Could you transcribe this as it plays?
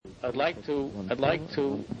I'd like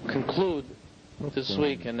to conclude this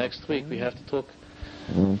week and next week. We have to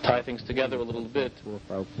tie things together a little bit,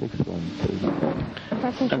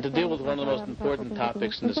 and to deal with one of the most important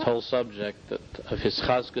topics in this whole subject of his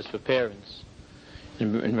chazkus for parents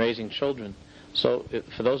in raising children. So,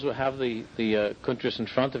 for those who have the kuntris in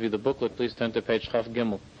front of you, the booklet, please turn to page Chaf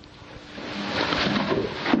Gimel.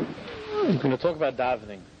 I'm going to talk about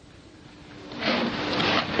davening.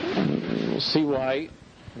 We'll see why.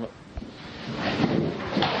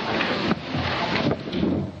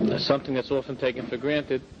 Something that's often taken for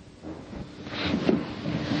granted.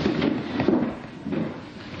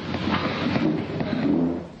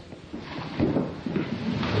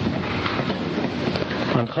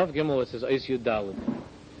 On Chav Gimel it says Eis Yud Daled.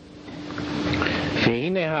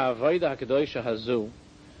 V'hinei ha'avoda ha'kedosha hazu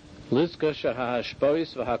lizka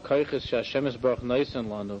sheha'ashpois v'ha'koiches she'Hashem Yisbarach noisen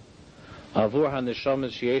lanu avur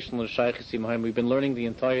ha'neshamas she'yesh l'shaychis imahim. We've been learning the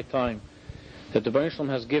entire time that the Baruch Shalom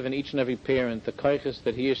has given each and every parent the koiches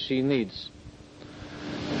that he or she needs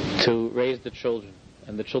to raise the children.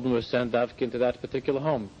 And the children were sent into that particular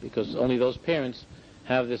home because only those parents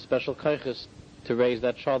have this special koiches to raise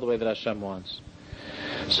that child the way that Hashem wants.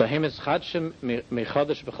 So it's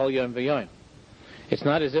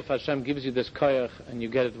not as if Hashem gives you this koich and you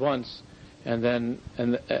get it once and then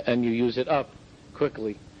and you use it up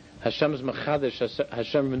quickly. Hashem is mechadish.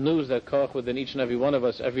 Hashem renews that koich within each and every one of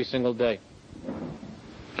us every single day.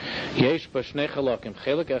 When it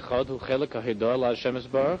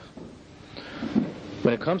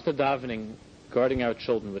comes to davening, guarding our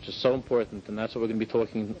children, which is so important, and that's what we're going to be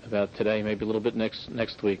talking about today, maybe a little bit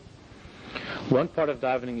next week. One part of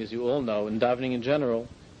davening, as you all know, and davening in general,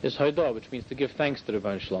 is Haidah, which means to give thanks to the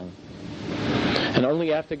Rebbeinu Shalom. And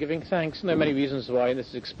only after giving thanks, and there are many reasons why, and this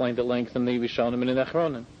is explained at length in the Rishonim and in the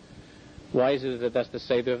Achronim. Why is it that that's the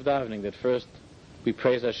seder of davening, that first we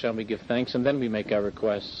praise Hashem, we give thanks, and then we make our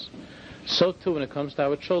requests? So too, when it comes to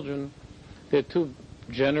our children, there are two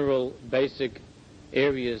general, basic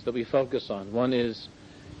areas that we focus on. One is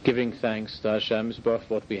giving thanks to Hashem for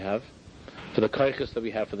what we have, for the koiches that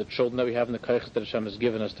we have, for the children that we have, and the koiches that Hashem has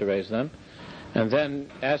given us to raise them, and then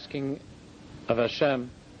asking of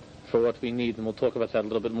Hashem for what we need, and we'll talk about that a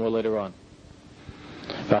little bit more later on.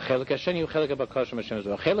 That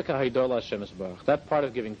part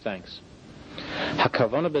of giving thanks.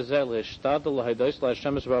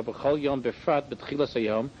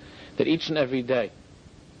 That each and every day,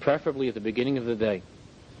 preferably at the beginning of the day,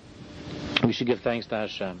 we should give thanks to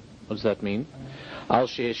Hashem. What does that mean? That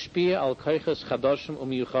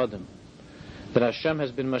Hashem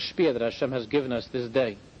has been mashpia, that Hashem has given us this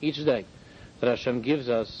day, each day, that Hashem gives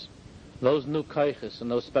us those new kaiches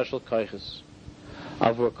and those special kaiches.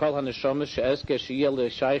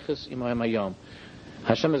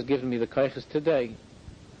 Hashem has given me the kaiches today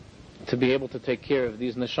to be able to take care of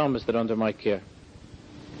these neshamas that are under my care.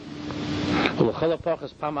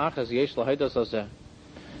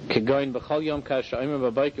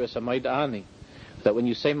 That when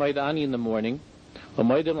you say Maidani in the morning, in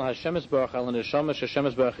the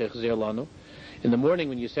morning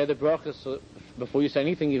when you say the brachas, before you say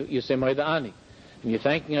anything, you say Maidani. And you're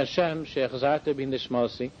thanking Hashem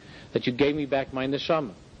that you gave me back my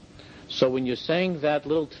neshama. So when you're saying that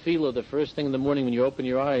little tefillah the first thing in the morning when you open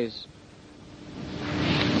your eyes,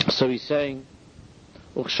 so he's saying,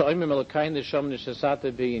 and you say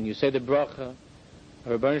the bracha,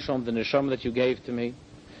 Rebbeinu Shalom, the neshama that you gave to me,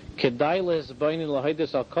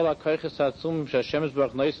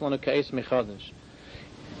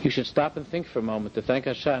 you should stop and think for a moment to thank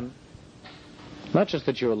Hashem, not just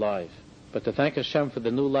that you're alive, but to thank Hashem for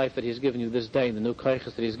the new life that He's given you this day, the new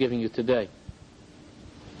koiches that He's giving you today.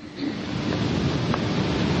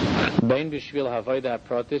 The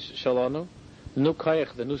new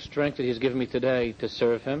koich, the new strength that He's given me today to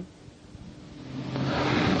serve Him.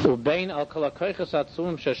 You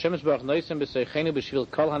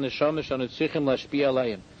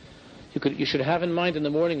should have in mind in the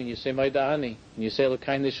morning when you say Maida'ani, when you say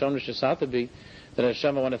L'kain Nishon Rishasatabi, that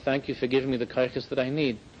Hashem, I want to thank you for giving me the koiches that I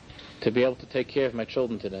need to be able to take care of my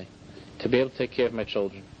children today, to be able to take care of my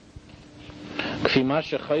children. And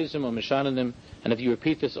if you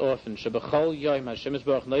repeat this often,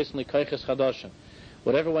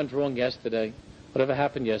 whatever went wrong yesterday, whatever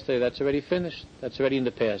happened yesterday, that's already finished. That's already in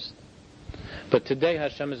the past. But today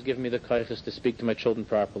Hashem has given me the koiches to speak to my children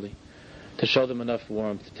properly, to show them enough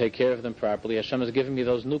warmth, to take care of them properly. Hashem has given me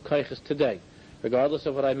those new koiches today, regardless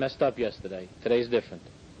of what I messed up yesterday. Today's different.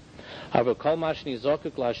 Each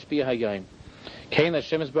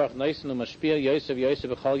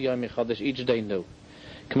day new.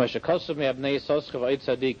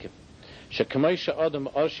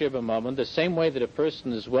 The same way that a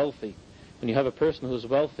person is wealthy, when you have a person who is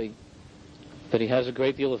wealthy, that he has a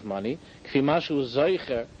great deal of money, if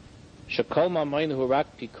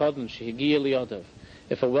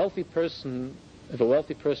a wealthy person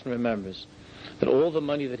remembers that all the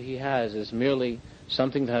money that he has is merely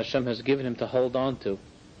something that Hashem has given him to hold on to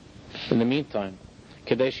in the meantime,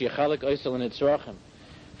 for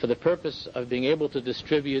the purpose of being able to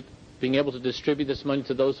distribute this money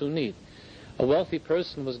to those who need. A wealthy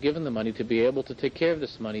person was given the money to be able to take care of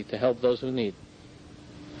this money, to help those who need.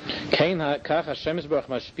 So the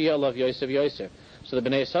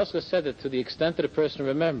Bnei Yissaschar said that to the extent that a person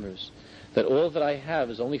remembers that all that I have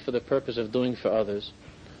is only for the purpose of doing for others,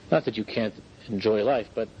 not that you can't enjoy life,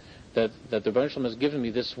 but that the Rebbe Shalom has given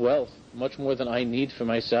me this wealth much more than I need for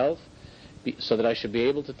myself, so that I should be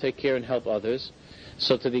able to take care and help others.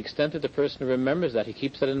 So to the extent that the person remembers that, he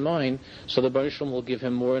keeps that in mind, so the Rebbe Shalom will give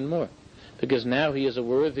him more and more. Because now he is a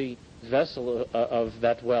worthy vessel of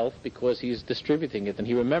that wealth because he's distributing it, and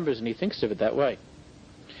he remembers and he thinks of it that way.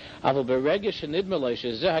 But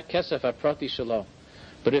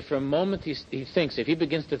if for a moment he thinks, if he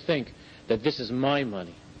begins to think that this is my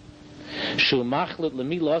money,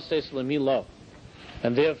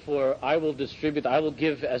 and therefore I will distribute, I will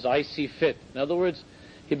give as I see fit. In other words,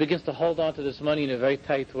 he begins to hold on to this money in a very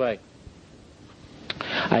tight way.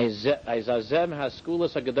 And Hashem, Chas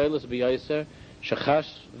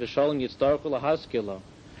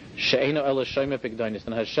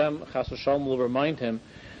v'Shalom, will remind him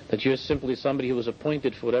that you're simply somebody who was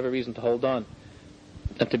appointed for whatever reason to hold on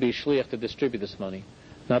and to be shliach to distribute this money,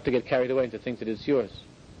 not to get carried away and to think that it's yours.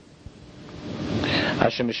 The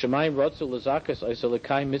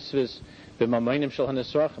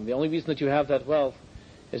only reason that you have that wealth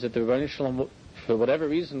is that the Rebbeinu Shalom, for whatever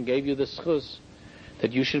reason, gave you the schus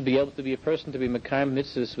that you should be able to be a person to be mekayim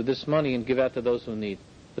mitzvahs with this money and give out to those who need.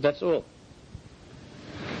 But that's all.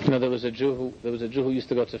 You know, there was a Jew who used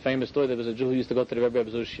to go. It's a famous story. There was a Jew who used to go to the Rebbe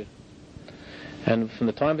Zushya, and from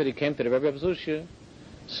the time that he came to the Rebbe Zushya,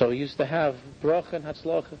 so he used to have bracha and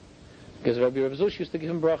hatzlacha, because the Rebbe Zushya used to give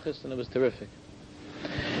him brachas, and it was terrific.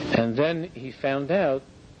 And then he found out,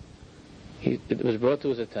 it was brought to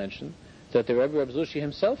his attention, that the Rebbe Zushya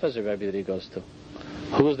himself has a Rebbe that he goes to.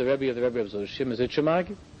 Who was the Rebbe of the Rebbe Zushya? Mizitcha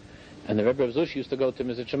Magid. And the Rebbe Zushya used to go to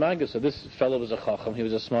Mizitcha Magid. So this fellow was a chacham, he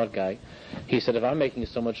was a smart guy. He said, if I'm making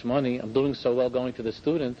so much money, I'm doing so well going to the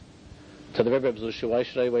student, to the Rebbe Zushya, why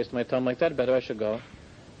should I waste my time like that? Better I should go.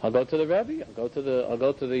 I'll go to the Rebbe, I'll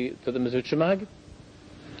go to the Mizitcha Magid.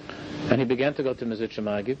 And he began to go to Mizitcha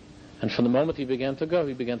Magid. And from the moment he began to go,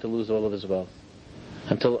 he began to lose all of his wealth.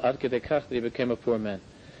 Until Ad Kedei Kach, that he became a poor man.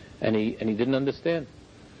 And he didn't understand.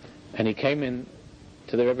 And he came in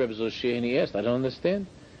to the Rebbe Zushya and he asked, I don't understand.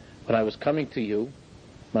 When I was coming to you,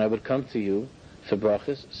 when I would come to you for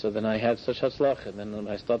brachas, so then I had such hatzlacha. And then when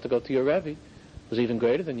I started to go to your Rebbe, it was even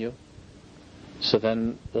greater than you. So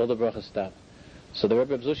then all the brachas stopped. So the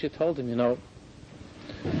Rebbe Zushya told him, you know,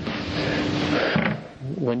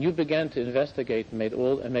 when you began to investigate and make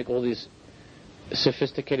all these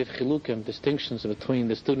sophisticated chilukim, distinctions between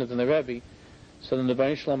the student and the Rebbe, so then the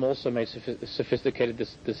Bnei Shalom also made sophisticated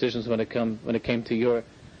decisions when it came to your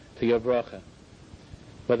bracha.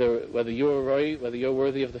 Whether you're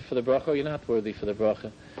worthy for the bracha or you're not worthy for the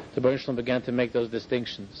bracha, the Bnei Shalom began to make those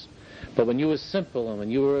distinctions. But when you were simple and when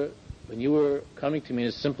you were coming to me in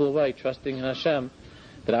a simple way, trusting in Hashem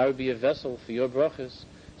that I would be a vessel for your brachas,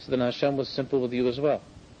 so then Hashem was simple with you as well.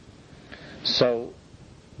 So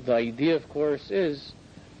the idea, of course, is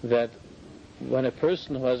that when a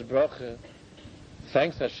person who has bracha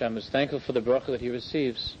thanks Hashem, is thankful for the bracha that he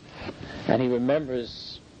receives, and he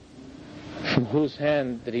remembers from whose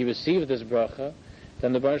hand that he received this bracha,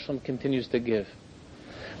 then the Baruch Shalom continues to give.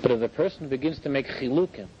 But if the person begins to make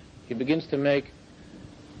chilukim, he begins to make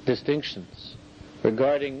distinctions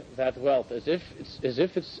regarding that wealth, as if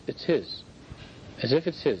it's his,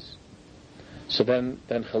 so then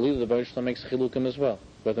Chalil, the Baruch Shalom makes chilukim as well,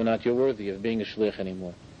 whether or not you're worthy of being a shliach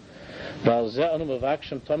anymore. Therefore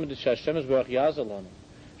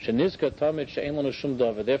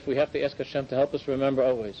we have to ask Hashem to help us remember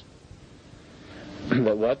always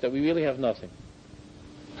that we really have nothing.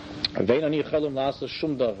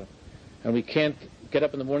 And we can't get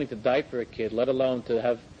up in the morning to diaper a kid, let alone to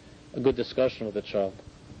have a good discussion with a child.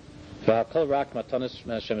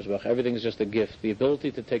 Everything is just a gift. The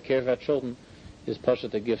ability to take care of our children is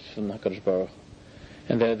pashat a gift from HaKadosh Baruch.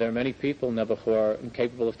 And there are many people now who are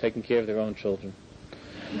incapable of taking care of their own children.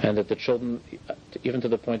 And that the children, even to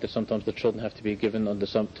the point that sometimes the children have to be given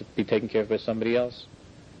to be taken care of by somebody else.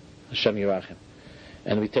 Hashem Yirachim.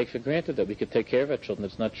 And we take for granted that we could take care of our children.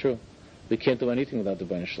 It's not true. we can't do anything without the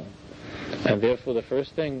Rebbeinu Shalom. And therefore, the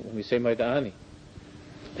first thing when we say Maida'ani,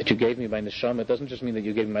 that you gave me by neshama, it doesn't just mean that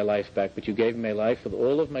you gave me my life back, but you gave me my life with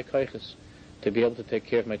all of my koiches to be able to take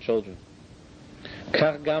care of my children.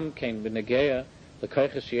 Kach gam kein b'negeya the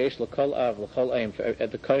koiches sheyesh l'kol av l'kol aim,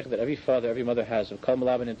 the koich that every father, every mother has of kol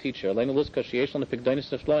malabin and teacher. Aleinu luska sheyesh l'pikdonis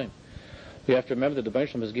nefloim. We have to remember that the Rebbeinu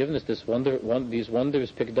Shalom has given us these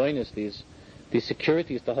wondrous pikdonis, these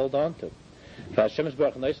securities to hold on to. That the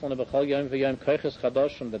Rebbeinu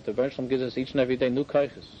Shalom gives us each and every day new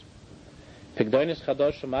koiches. Because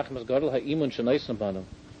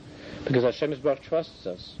Hashem Yisbarach trusts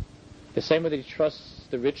us. The same way that He trusts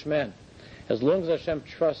the rich man. As long as Hashem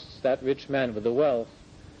trusts that rich man with the wealth,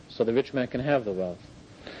 so the rich man can have the wealth.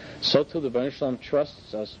 So too the Rebbeinu Shalom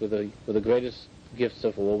trusts us with the greatest gifts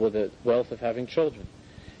of all, with the wealth of having children.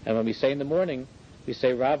 And when we say in the morning, we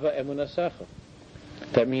say Rabba Emunasecha.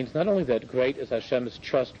 That means not only that great is Hashem's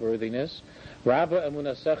trustworthiness, Rabba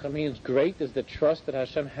Emunasecha means great is the trust that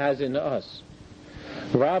Hashem has in us.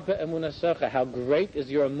 Rabba Emunasecha, how great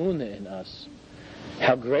is your emunah in us?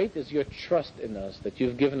 How great is your trust in us that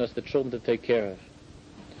you've given us the children to take care of?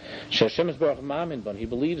 Hashem is Baruch Mamin Ban, He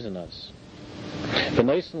believes in us. And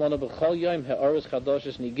He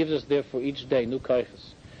gives us therefore each day new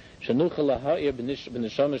kaiches.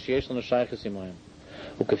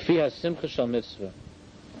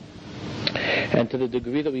 And to the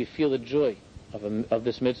degree that we feel the joy of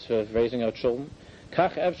this mitzvah of raising our children,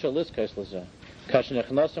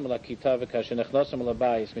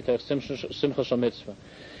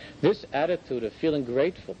 this attitude of feeling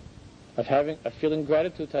grateful, of feeling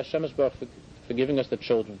gratitude to Hashem for giving us the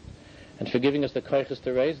children and for giving us the kaiches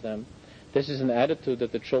to raise them, this is an attitude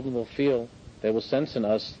that the children will feel, they will sense in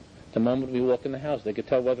us the moment we walk in the house. They can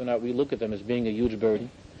tell whether or not we look at them as being a huge burden,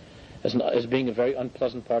 as being a very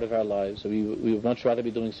unpleasant part of our lives. We would much rather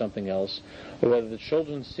be doing something else, or whether the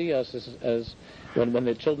children see us as when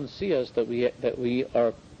the children see us that we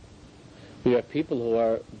are people who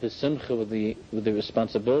are besimcha with the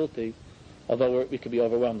responsibility, although we could be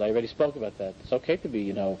overwhelmed. I already spoke about that. It's okay to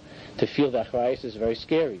be, to feel the achrayus is very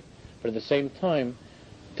scary, but at the same time,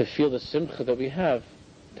 to feel the simcha that we have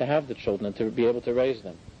to have the children and to be able to raise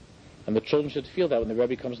them. And the children should feel that when the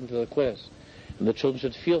Rebbe comes into the class. And the children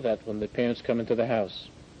should feel that when the parents come into the house.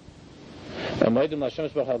 Therefore, every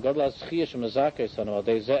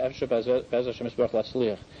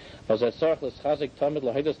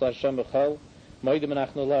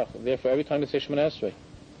time you say Shemoneh Esrei,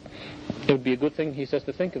 it would be a good thing, he says,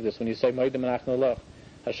 to think of this. When you say Moedim Menachnu Lach,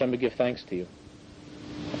 Hashem will give thanks to you.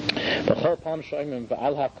 Or in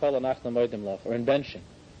benching,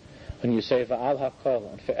 when you say Va'al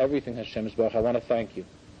HaKol, and for everything Hashem Yisbarach, I want to thank you.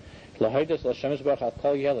 You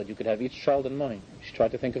could have each child in mind. You should try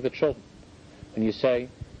to think of the children. When you say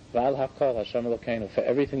Va'al HaKol, Hashem Elokeinu, for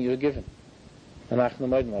everything you are given,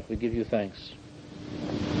 we give you thanks.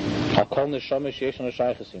 The bottom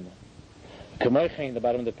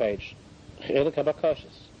of the page.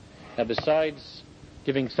 Now besides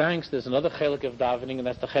giving thanks, there's another chelik of davening, and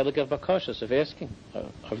that's the chelik of bakashas, of asking,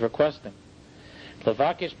 of requesting.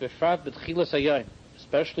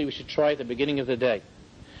 Especially we should try at the beginning of the day.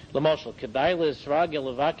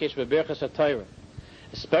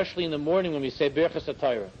 Especially in the morning when we say Birchas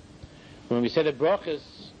HaTorah. When we say the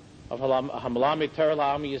brachas of Hamalamid Torah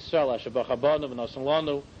La'ami Yisrael, Asher B'chabanu V'nosan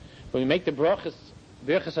Lanu, when we make the brachas,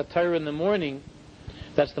 Birchas HaTorah in the morning,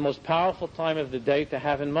 that's the most powerful time of the day to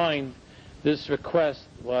have in mind this request.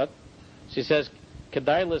 What? She says,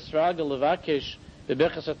 Kedai l'sraga levakesh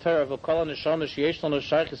b'Birchas HaTorah v'kol ha'neshama sheyesh lanu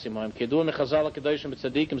shaychus imayim kedu mechazal ha'kedoshim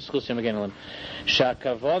b'tzadikim s'chusim again alim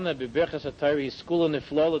sha'kavona b'Birchas HaTorah yiskula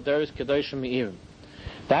niflo l'deres kedoshim me'irim.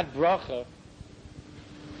 That bracha,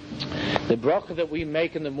 the bracha that we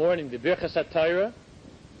make in the morning, the Birchas HaTorah,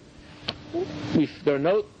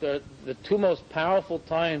 the two most powerful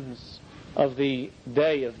times of the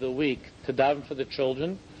day, of the week, to daven for the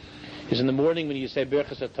children is in the morning when you say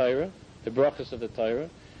Birchas HaTorah, the brachas of the Torah,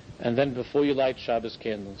 and then before you light Shabbos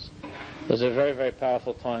candles. Those are very, very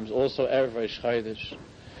powerful times. Also Erev Rosh Chodesh.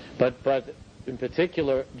 But in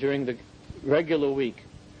particular, during the regular week,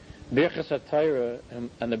 Birchas HaTorah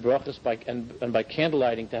and the brachas by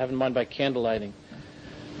candlelighting, to have in mind by candlelighting,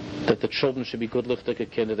 that the children should be good lichtika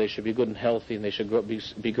kinder, they should be good and healthy, and they should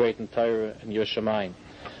be great in Torah and Yerushalayim.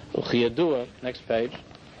 Uchiyadua, next page.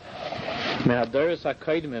 Me'hadoros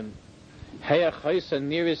ha'koidimim heya chaysa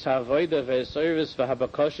niris ha'avoida ve'esoiris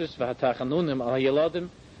v'habakoshes v'hatachanunim al ha'yeladim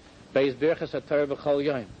beis Birchas HaTorah b'chol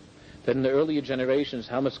yom. That in the earlier generations,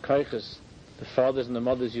 how much kaiches the fathers and the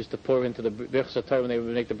mothers used to pour into the Birchas HaTorah when they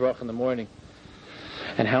would make the bracha in the morning.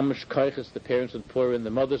 and how much koiches the parents would pour in, the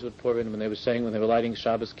mothers would pour in when they were lighting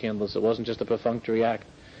Shabbos candles. It wasn't just a perfunctory act.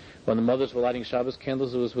 When the mothers were lighting Shabbos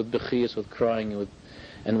candles, it was with bechias, with crying,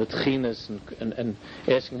 and with chinas, and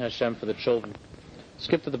asking Hashem for the children.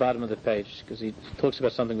 Skip to the bottom of the page, because he talks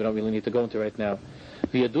about something we don't really need to go into right now.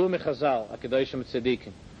 V'yadu mechazal, akadoshim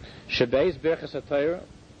tzedikim. Shebeis birchas HaTorah,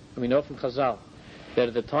 we know from Chazal, that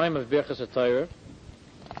at the time of birchas HaTorah,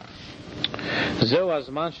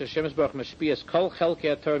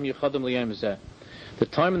 the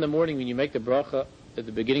time in the morning when you make the bracha at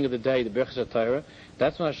the beginning of the day, the birchas HaTorah,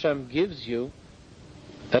 that's when Hashem gives you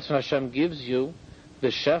the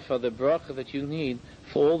shefa, the bracha that you need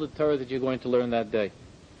for all the Torah that you're going to learn that day.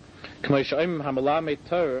 That's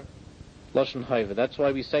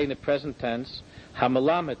why we say in the present tense,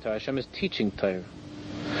 Hamalamet Torah, Hashem is teaching Torah.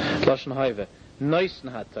 Lashon Haiva, Noisen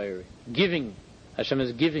HaTorah, giving. Hashem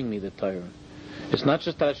is giving me the Torah. It's not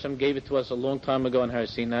just that Hashem gave it to us a long time ago in Har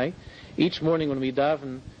Sinai. Each morning when we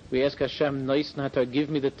daven, we ask Hashem, Noisen HaTorah, give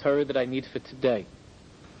me the Torah that I need for today.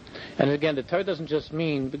 And again, the Torah doesn't just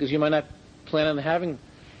mean, because you might not plan on having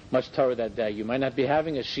much Torah that day. You might not be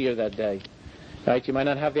having a shiur that day. Right? You might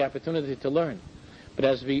not have the opportunity to learn. But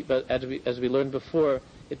as we learned before,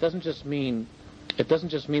 it doesn't just mean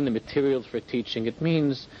the materials for teaching. It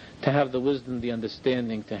means to have the wisdom, the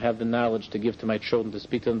understanding, to have the knowledge to give to my children, to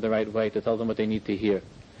speak to them the right way, to tell them what they need to hear.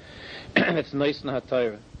 And it's nice in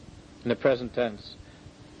HaTorah, in the present tense.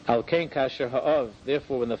 Al kein kasher ha'av.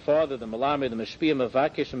 Therefore, when the father, the malamed, the mashpia,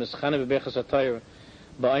 mavakish, and mischane bebechas HaTorah,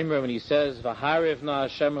 ba'imra, when he says, V'harev na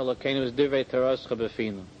Hashem Elokeinu es divrei Torascha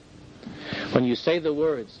b'finu. When you say the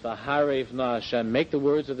words, V'harev na Hashem, make the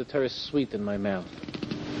words of the Torah sweet in my mouth.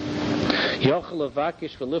 Yochel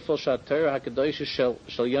avakish v'lifol shat Torah hakadosh shel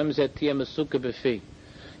yom zeh tiyeh mesuka b'fi.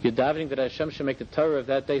 You're davening that Hashem should make the Torah of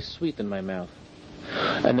that day sweet in my mouth.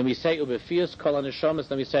 And then we say, Ubefias kol haneshamas,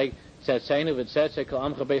 then we say, Tzatzeinu v'tzatzei kol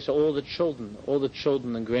amcha beis, all the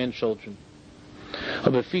children and grandchildren.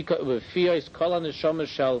 Ubefias kol haneshamas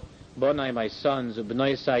shel bonai, my sons,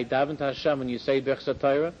 ubenai sai, daven to Hashem when you say Birchas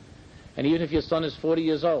HaTorah, and even if your son is 40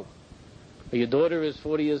 years old, or your daughter is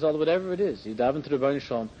 40 years old, whatever it is, you daven to the Rebbeinu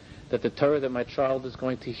Shalom, that the Torah that my child is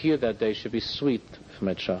going to hear that day should be sweet for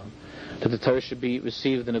my child. That the Torah should be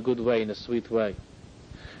received in a good way, in a sweet way.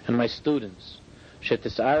 And my students,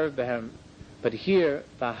 shetis'arev behem. But here,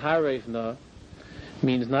 v'harevna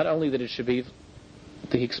means not only that it should be,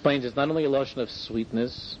 he explains it's not only a lotion of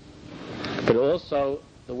sweetness, but also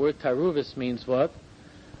the word taruvis means what?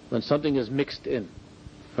 When something is mixed in.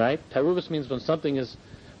 Right? Taruvis means when something is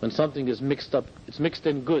mixed up, it's mixed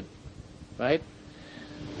in good. Right?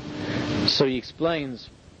 So he explains,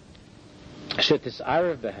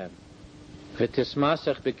 shetis'arev behem,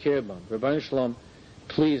 v'tismasech b'kirbam. Rebbeinu Shalom,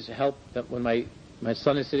 please help that when my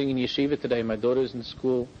son is sitting in yeshiva today, my daughter is in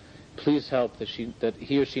school, please help that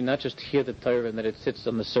he or she not just hear the Torah and that it sits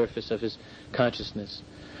on the surface of his consciousness,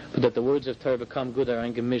 but that the words of Torah become good, are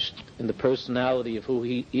engemished in the personality of who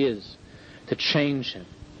he is, to change him,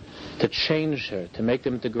 to change her, to make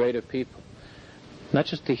them into greater people. Not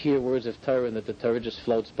just to hear words of Torah and that the Torah just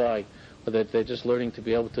floats by, or that they're just learning to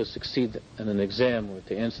be able to succeed in an exam or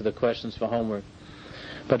to answer the questions for homework.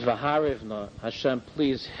 But v'harevna, Hashem,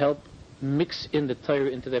 please help mix in the Torah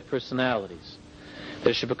into their personalities.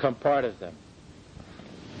 They should become part of them.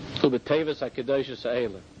 Ubetevas HaKadoshus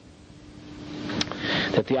Ha'elah,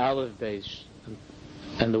 that the olive base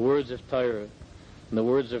and the words of Torah and the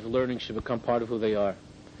words of learning should become part of who they are.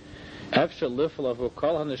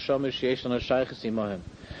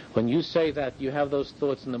 When you say that, you have those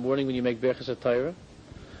thoughts in the morning when you make Birchas HaTorah,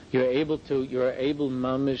 you are able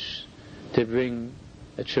mamish to bring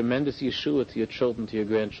a tremendous Yeshua to your children, to your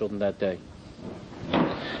grandchildren that day.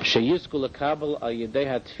 You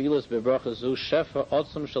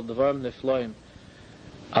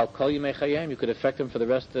could affect them for the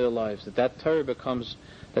rest of their lives. That Torah becomes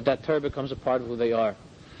a part of who they are.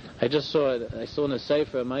 I saw in a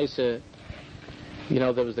Sefer Maisa,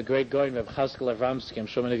 there was the great Goyen Reb Chaskel Avramsky. I'm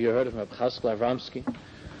sure many of you heard of him, Reb Chaskel Avramsky.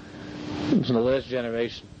 He was in the last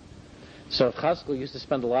generation. So Reb Chaskel used to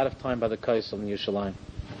spend a lot of time by the Kaisel in Yerushalayim.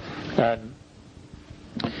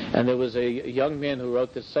 And there was a young man who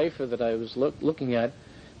wrote this Sefer that I was looking at,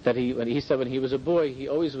 that he said when he was a boy, he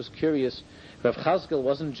always was curious. Reb Chaskel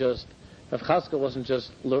wasn't just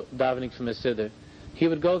davening from a siddur. He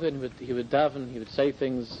would go there and he would daven, he would say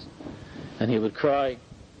things, and he would cry.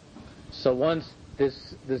 So once the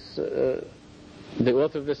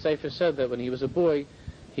author of this Sefer said that when he was a boy,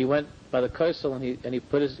 he went by the Kaisel and he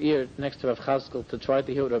put his ear next to Rav Chaskel to try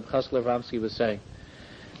to hear what Rav Chaskel Avramsky was saying.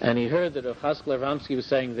 And he heard that Rav Chaskel Avramsky was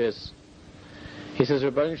saying this. He says,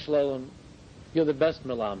 Rebbeinu Shalom, you're the best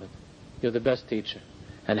Melamed. You're the best teacher.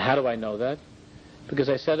 And how do I know that? Because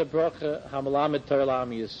I said a bracha, HaMelamed Torah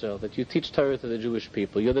L'Am Yisrael, that you teach Torah to the Jewish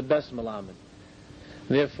people. You're the best Melamed.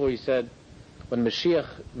 Therefore, he said, when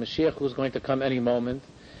Mashiach who's going to come any moment,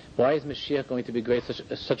 why is Mashiach going to be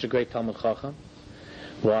such a great Talmud Chacham?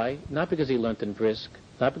 Why? Not because he learnt in Brisk,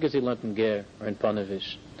 not because he learnt in Ger or in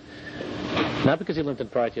Panovich, not because he learnt in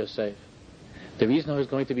Parat Yosef. The reason he's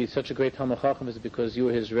going to be such a great Talmud Chacham is because you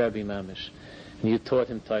were his Rebbe Mamish, and you taught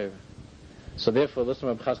him Torah. So therefore, listen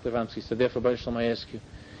to Rabbi Chaskell Ramsky. So therefore, Baruch Shalom, I ask you,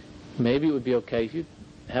 maybe it would be okay if you,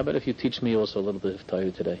 how about if you teach me also a little bit of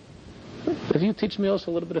Torah today? If you teach me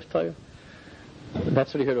also a little bit of Torah?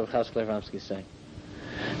 That's what he heard Rabbi Chaskell Ramsky saying.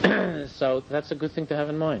 So that's a good thing to have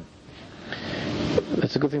in mind.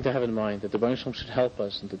 That's a good thing to have in mind, that the Baruch Shalom should help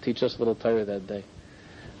us and to teach us a little Torah that day.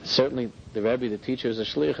 Certainly, the Rebbe, the teacher, is a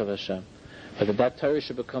shliach of Hashem. But that Torah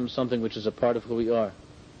should become something which is a part of who we are.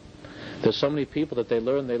 There's so many people that they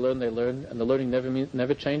learn, and the learning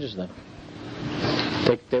never changes them.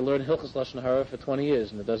 They learn Hilchos Lashon Hara for 20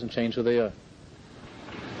 years, and it doesn't change who they are.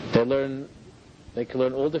 They can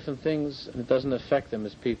learn all different things, and it doesn't affect them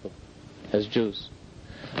as people, as Jews.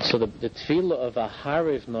 So the tefillah of a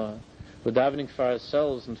harivna, we're davening for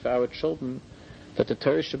ourselves and for our children, that the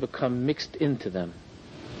Torah should become mixed into them.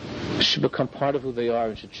 It should become part of who they are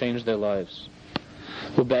and should change their lives.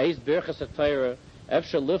 And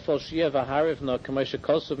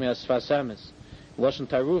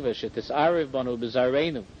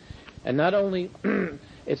not only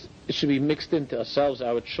it should be mixed into ourselves,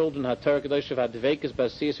 our children. Therefore,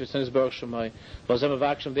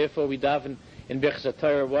 we daven in Birchas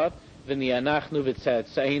HaTorah what? V'ni'anachnu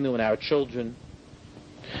v'tze'etzeinu, and our children.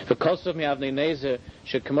 V'kosov mi'avnei nezer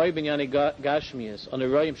she'k'moi b'nyani gashmias on the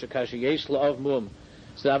royim she'kashi yesh la'ov mum.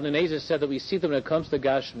 So Avnei Nezer said that we see them when it comes to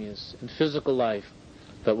gashmias, in physical life.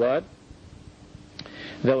 But what?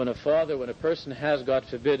 That when a person has, God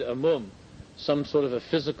forbid, a mum, some sort of a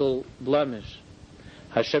physical blemish,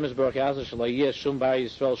 Hashem is Baruch Yazah Shalayeh Shum Bar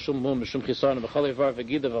Yisrael Shum Mum Shum Chisan V'Chol Ivar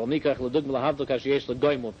V'Gida V'Nikach L'Dug M'Lahavdul Kash Yesh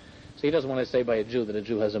L'Goy Mum. So he doesn't want to say by a Jew that a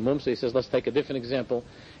Jew has a mum. So he says, let's take a different example.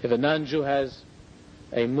 If a non-Jew has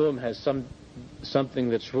a mum, has something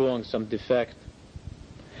that's wrong, some defect,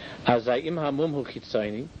 Azayim HaMum Hu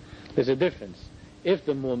Chitzayni, there's a difference. If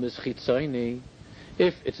the mum is Chitzayni,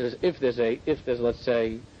 if there's let's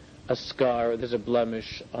say a scar, there's a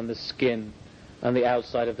blemish on the skin, on the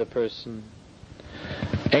outside of the person,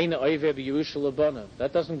 that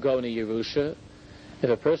doesn't go in a Yerusha. If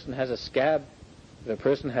a person has a scab, if a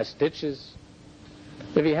person has stitches,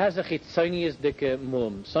 if he has a chitzonius dike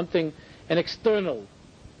mum, something, an external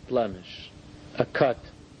blemish, a cut,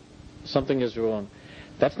 something is wrong,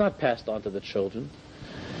 that's not passed on to the children.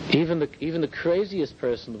 Even the craziest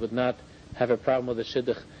person would not have a problem with the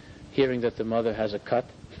shidduch hearing that the mother has a cut,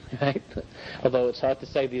 right? Although it's hard to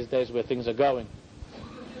say these days where things are going.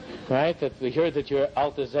 Right? That we heard that your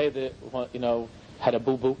Alter Zayde, had a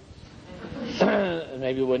boo-boo.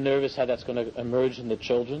 Maybe we're nervous how that's going to emerge in the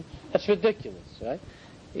children. That's ridiculous, right?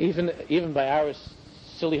 Even by our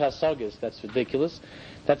silly hasagas, that's ridiculous.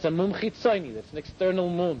 That's a mum chitzayni. That's an external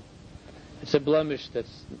mum. It's a blemish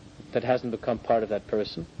that hasn't become part of that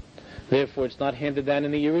person. Therefore, it's not handed down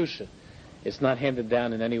in the Yerusha. It's not handed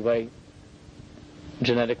down in any way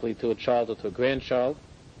genetically to a child or to a grandchild.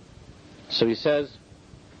 So he says,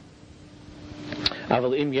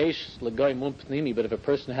 but if a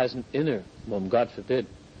person has an inner mum, God forbid,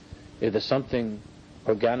 if there's something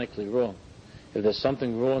organically wrong, if there's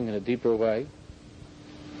something wrong in a deeper way,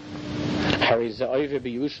 then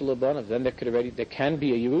there can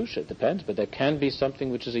be a Yerusha. It depends, but there can be something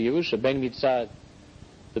which is a Yerusha, ben mitzad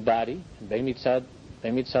the body, and ben mitzad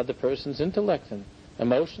the person's intellect and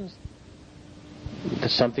emotions. That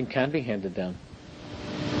something can be handed down.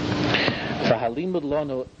 For halimud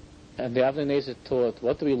lono. And the Avnei Nezer taught,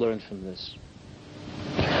 what do we learn from this?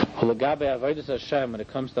 When it comes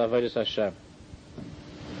to Avodas Hashem.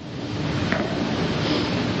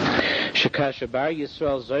 Shekashabar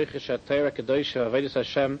Yisrael Zoiche Shatera Kedosha Avodas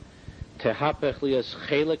Hashem Tehapech Lias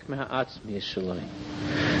Chelik Meha'atzmi Yishalai.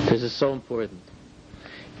 This is so important.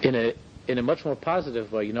 In a much more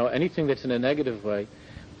positive way, anything that's in a negative way,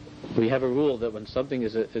 we have a rule that when something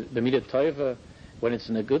is a B'midat Toiva, when it's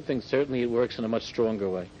in a good thing, certainly it works in a much stronger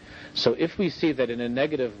way. So if we see that in a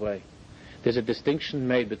negative way, there's a distinction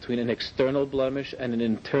made between an external blemish and an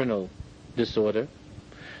internal disorder,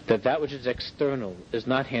 that which is external is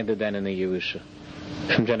not handed down in the Yerusha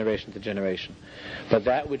from generation to generation. But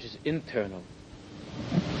that which is internal,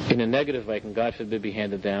 in a negative way, can God forbid be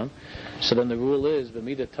handed down. So then the rule is,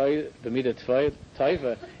 B'midat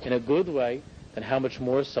Taiva, in a good way, then how much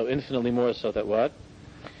more so, infinitely more so, that what?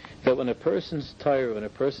 That when a person's Torah, when a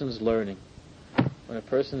person's learning, when a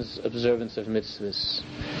person's observance of mitzvahs,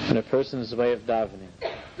 when a person's way of davening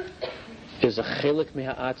is a chelik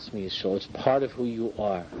miha'atzmi yishol, it's part of who you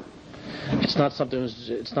are. It's not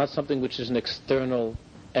something which is an external,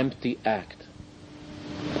 empty act.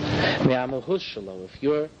 If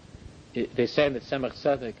you're, they say in the Tzemach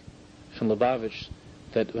Tzedek from Lubavitch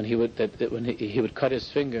that when he would cut his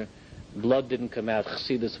finger, blood didn't come out,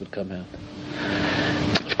 chassidus would come out.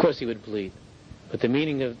 Of course he would bleed, but the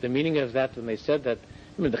meaning of that when they said that,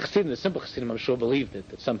 I mean, the simple chassidim, I'm sure, believed it,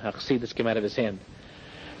 that somehow chassidus came out of his hand.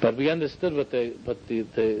 But we understood what the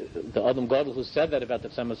Adam Gadol who said that about the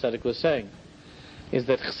Tzemach Tzedek was saying, is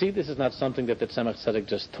that chassidus is not something that the Tzemach Tzedek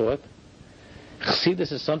just taught.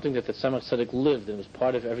 Chassidus is something that the Tzemach Tzedek lived, and it was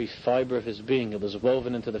part of every fiber of his being. It was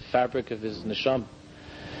woven into the fabric of his neshama.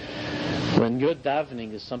 When your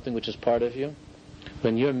davening is something which is part of you,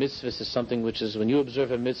 when your mitzvah is something which is, when you observe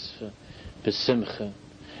a mitzvah, besimcha,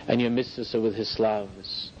 and your mitzvahs are with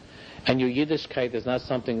hislavus, and your Yiddishkeit is not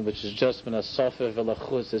something which is just min hasofer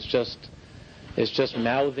v'lachus, it's just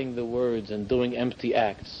mouthing the words and doing empty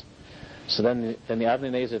acts. So then the Avnei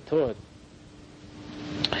Nezer taught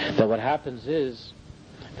that what happens is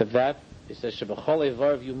that it says shebachol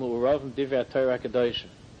evarv yu mu'uravim divrei Torah HaKadoshim.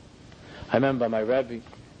 I remember my Rebbe,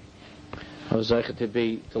 I was zeicher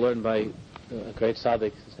to learn by a great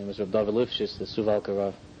tzaddik. His name was Reb David Lifshitz, the Suvalka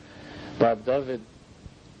Rav. Reb David,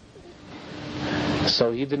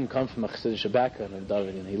 so he didn't come from a Chassidish background, Reb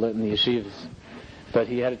David, and he learned in the yeshivas, but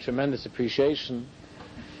he had a tremendous appreciation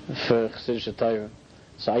for Chassidish Torah.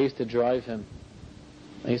 So I used to drive him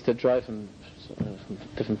from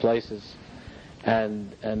different places,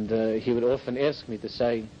 and he would often ask me to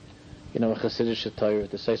say, a Chassidish Torah,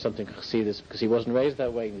 to say something Chassidus, because he wasn't raised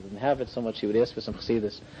that way, he didn't have it so much. He would ask for some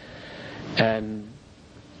Chassidus, and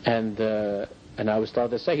I would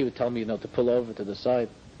start to say, he would tell me, to pull over to the side.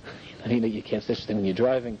 You can't say such a thing when you're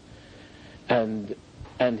driving, and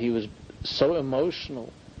he was so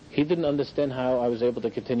emotional. He didn't understand how I was able to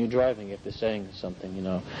continue driving after saying something,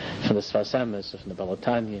 from the Sfas Emes, from the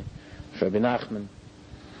Balatanya, from Rabbi Nachman.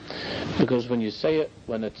 Because when you say it,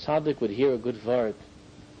 when a tzaddik would hear a good vart,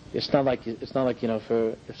 it's not like if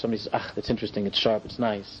somebody says, that's interesting, it's sharp, it's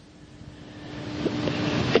nice.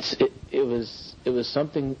 It was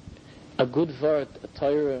something, a good vart, a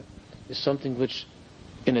Torah, is something which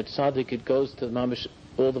in a tzaddik it goes to the mamish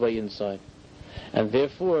all the way inside. And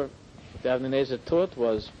therefore, what the Avnei Nezer taught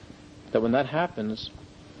was that when that happens,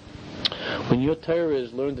 when your Torah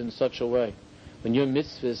is learned in such a way, when your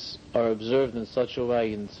mitzvahs are observed in such a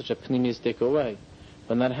way, in such a pnimistic way,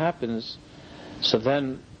 when that happens, so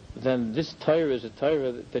then this Torah is a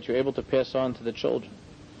Torah that you're able to pass on to the children.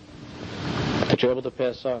 That you're able to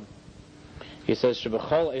pass on. He says,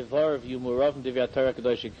 "Shebachol evarv yu mu'uravim divrei Torah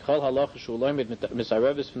HaKadosh, chol halacha shu loimed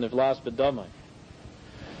misarevis from nevlas b'damai."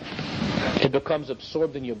 It becomes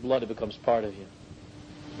absorbed in your blood. It becomes part of you.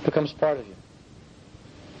 It becomes part of you.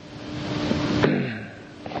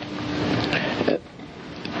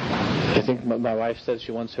 I think my wife said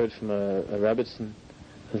she once heard from a Rebbitzin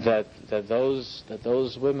that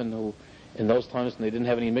those women who, in those times when they didn't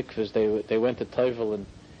have any mikvahs, they went to Tovel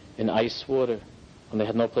in ice water. When they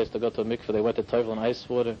had no place to go to a mikvah, they went to Tovel in ice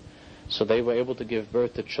water. So they were able to give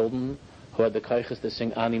birth to children who had the kaiches to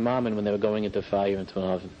sing Ani Mamin when they were going into fire, into an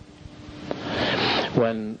oven.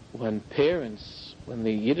 When parents, when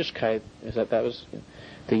the Yiddishkeit, that was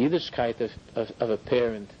the Yiddishkeit of a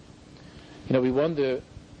parent, we wonder,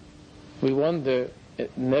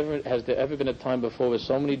 has there ever been a time before where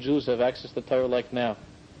so many Jews have access to Torah like now?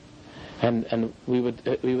 And we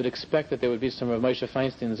would expect that there would be some Rav Moshe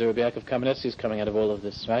Feinsteins or Rabbi Yaakov Kamenetsky's coming out of all of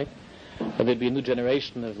this, right? Or there'd be a new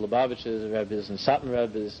generation of Lubavitches, Rebbes, and Satmar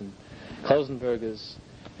Rebbes, and Klosenbergers,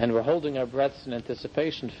 and we're holding our breaths in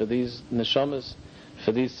anticipation for these neshamas,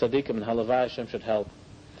 for these tzaddikim, and halavai Hashem should help.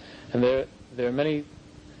 And there are many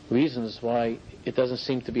reasons why it doesn't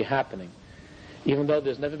seem to be happening, even though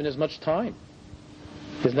there's never been as much time.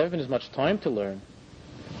 There's never been as much time to learn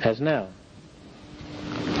as now.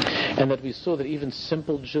 And that we saw that even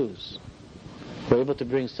simple Jews were able to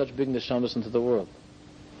bring such big neshamas into the world.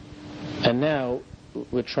 And now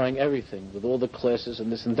we're trying everything with all the classes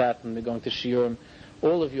and this and that, and we're going to shiurim.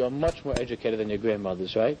 All of you are much more educated than your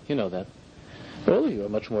grandmothers, right? You know that. All of you are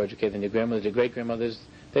much more educated than your grandmothers. Your great-grandmothers,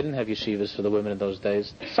 they didn't have yeshivas for the women in those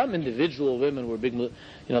days. Some individual women were big, they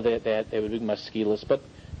were big maskilas, but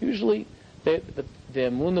usually their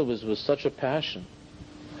emunah was such a passion.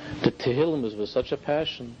 The tehillim was such a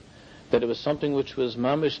passion that it was something which was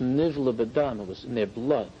mamish nivla b'dam. It was in their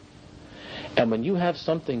blood. And when you have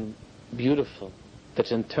something beautiful,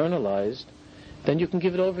 that's internalized, then you can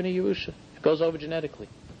give it over in a Yerusha. It goes over genetically.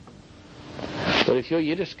 But if your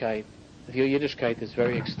Yiddishkeit is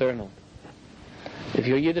very external, if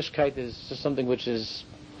your Yiddishkeit is just something which is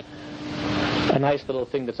a nice little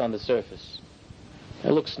thing that's on the surface,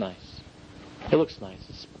 it looks nice.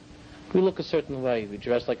 We look a certain way. We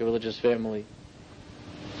dress like a religious family.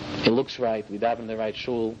 It looks right. We daven in the right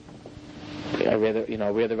shul. I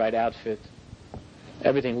wear the right outfit.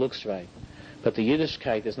 Everything looks right. But the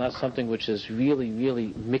Yiddishkeit is not something which is really,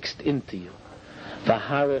 really mixed into you.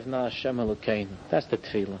 V'harev na Hashem Elokeinu. That's the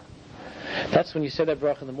tefillah. That's when you say that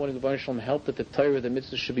bracha in the morning. Rebbeinu Shalom, help that the Torah, the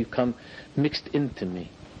mitzvah should become mixed into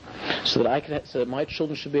me, so that my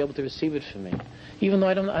children should be able to receive it from me. Even though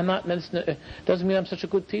I'm not, doesn't mean I'm such a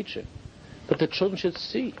good teacher, but the children should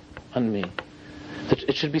see on me.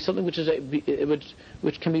 It should be something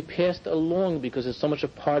which can be passed along, because it's so much a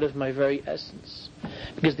part of my very essence.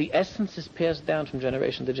 Because the essence is passed down from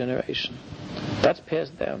generation to generation. That's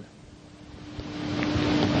passed down.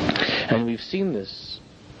 And we've seen this,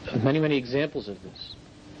 many, many examples of this.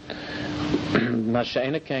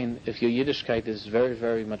 Masha'enakain, if your Yiddishkeit is very,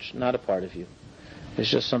 very much not a part of you, it's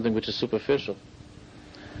just something which is superficial.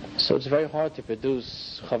 So it's very hard to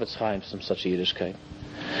produce Chavetz Chaim from such a Yiddishkeit.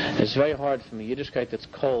 It's very hard from a Yiddishkeit that's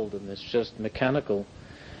cold and it's just mechanical.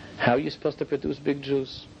 How are you supposed to produce big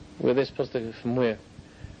Jews? Where are they supposed to, from where?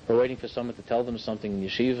 We're waiting for someone to tell them something in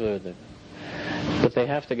yeshiva. But they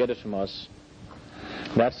have to get it from us.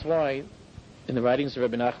 That's why, in the writings of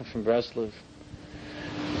Rabbi Nachman from Breslov,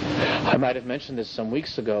 I might have mentioned this some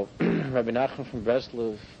weeks ago, Rabbi Nachman from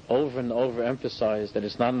Breslov over and over emphasized that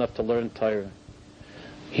it's not enough to learn Torah.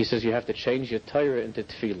 He says you have to change your Torah into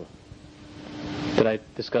tefillah. Did I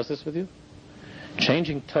discuss this with you?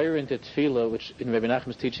 Changing Torah into tefillah, which in Rabbi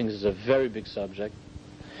Nachman's teachings is a very big subject,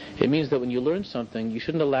 it means that when you learn something, you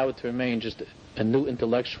shouldn't allow it to remain just a new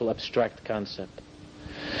intellectual abstract concept.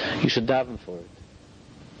 You should daven for it.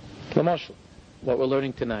 L'mashal, what we're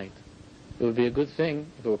learning tonight, it would be a good thing,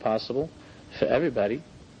 if it were possible, for everybody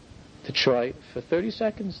to try for 30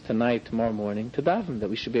 seconds tonight, tomorrow morning, to daven, that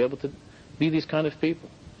we should be able to be these kind of people.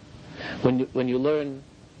 When you learn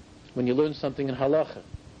something in halacha,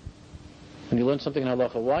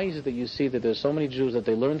 why is it that you see that there's so many Jews that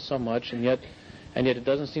they learn so much and yet it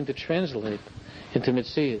doesn't seem to translate into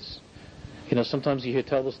mitzvahs? Sometimes you hear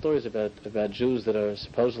terrible stories about Jews that are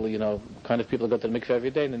supposedly, kind of people that go to the mikveh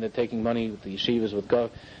every day, and then they're taking money with the yeshivas, with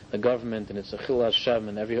the government, and it's a chil Hashem,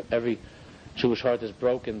 and every Jewish heart is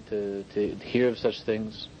broken to hear of such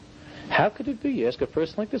things. How could it be? You ask a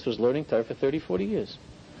person like this who's learning Torah for 30, 40 years.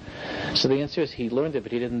 So the answer is he learned it,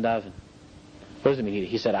 but he didn't daven. What does it mean?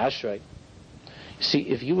 He said Ashrei. See,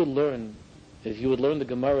 if you would learn the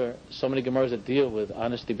Gemara, so many Gemaras that deal with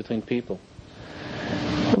honesty between people.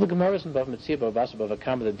 Well, the Gemaras in Bava Metzia, Bava Basra, Bava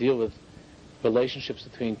Kama that deal with relationships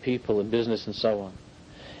between people and business and so on.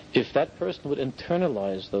 If that person would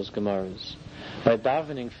internalize those Gemaras by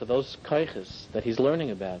davening for those kaiches that he's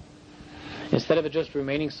learning about, instead of it just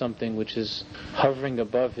remaining something which is hovering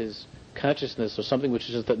above his consciousness or something which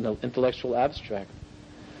is just an intellectual abstract,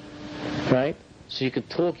 right? So you could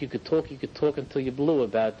talk until you blew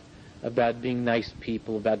about being nice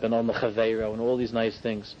people, about Benol Mechaveiro and all these nice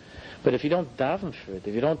things. But if you don't daven for it,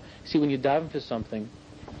 when you daven for something,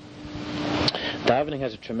 davening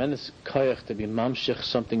has a tremendous koyach to be mamshich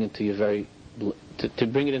something into your to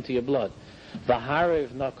bring it into your blood.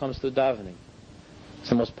 V'harev now comes through davening. It's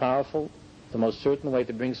the most powerful, the most certain way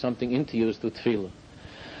to bring something into you is through tefillah.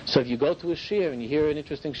 So if you go to a shir and you hear an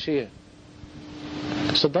interesting shir,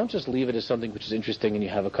 so don't just leave it as something which is interesting and you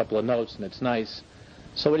have a couple of notes and it's nice.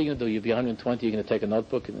 So what are you going to do? You'll be 120, you're going to take a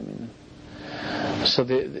notebook? So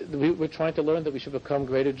we're trying to learn that we should become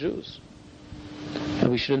greater Jews.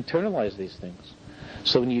 And we should internalize these things.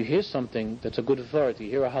 So when you hear something that's a good authority, you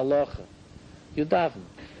hear a halacha, you daven.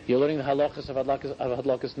 You're learning the halachas of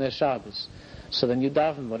Hadlakas Ner Shabbos. So then you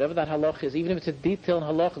daven, whatever that halacha is, even if it's a detail in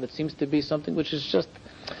halacha that seems to be something which is just,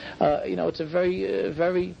 it's a very,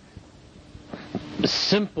 very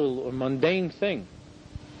simple or mundane thing.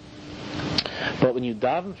 But when you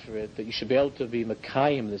daven for it, that you should be able to be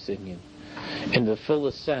Makayim this inyan in the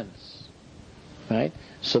fullest sense, right?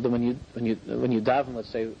 So that when you daven, let's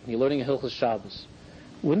say, when you're learning a Hilchos Shabbos,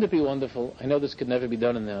 wouldn't it be wonderful? I know this could never be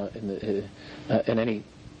done in any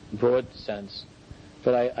broad sense,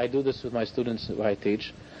 but I do this with my students who I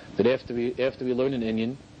teach. That after we learn an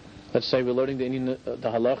inyan, let's say we're learning the inyan, the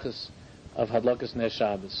halachas of Hadlakas Ner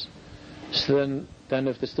Shabbos. So then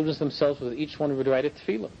if the students themselves, with each one would write a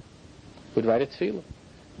tefillah,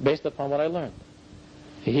 based upon what I learned.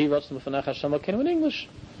 He wrote some Fanach Hashem Elokeinu in English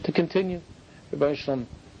to continue. Rebbeinu Shalom,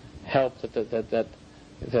 help that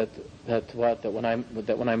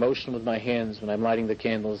when I motion with my hands, when I'm lighting the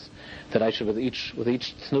candles, that I should with each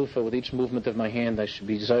tnufa, with each movement of my hand, I should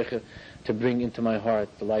be zeicha to bring into my heart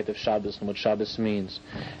the light of Shabbos and what Shabbos means,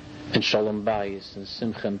 and Shalom Bayis and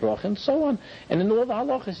Simcha and Bracha and so on. And in all the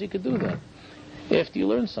halachas you could do that after you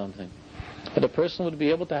learn something. But a person would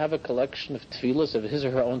be able to have a collection of tefillas, of his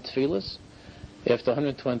or her own tefillas, after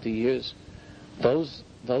 120 years. Those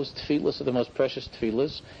tefillas are the most precious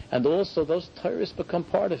tefillas, and also those Torahs become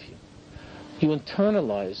part of you. You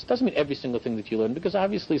internalize. Doesn't mean every single thing that you learn, because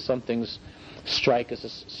obviously some things strike us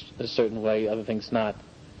a certain way, other things not.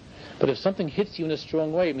 But if something hits you in a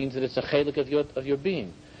strong way, it means that it's a chelik of your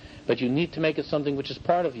being. But you need to make it something which is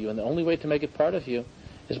part of you, and the only way to make it part of you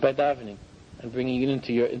is by davening and bringing it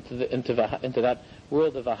into that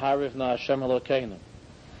world of Ahariv Na Hashem Elokeinu.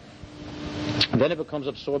 Then it becomes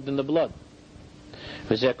absorbed in the blood.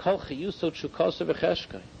 And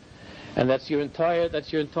that's your entire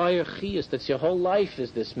chiyus, that's your whole life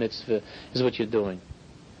is this mitzvah, is what you're doing.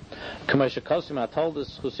 I told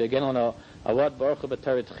this again on Awad Baruch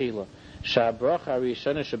B'Torah Tchila. Sha'bracha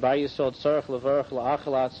Arishana Sheba Yisod Tzarech Levarach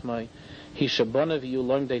La'achal Atzmai Hi Shabana V'yu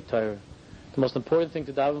Lomdei Torah. The most important thing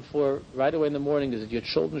to daven for right away in the morning is that your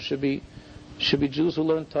children should be Jews who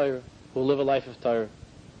learn Torah, who live a life of Torah.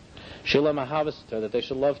 Sheila Mahavas Torah, that they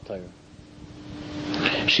should love Torah.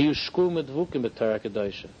 Sheyushku Medvukim B'Torah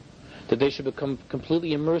Kedosha, that they should become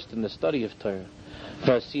completely immersed in the study of Torah.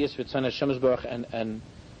 V'asiyas V'tzan Hashem Baruch and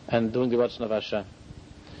doing the Ratzon of Hashem.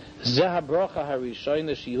 Zeh habracha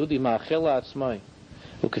harishayna sheyehudi ma'achel la'atzmai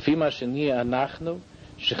u'kefi ma sheniyeh anachnu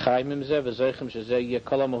shechayim im zeh v'zoichem shezeh yeh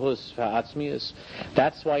kol ha'mahus v'ha'atzmiyus.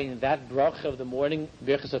 That's why in that bracha of the morning,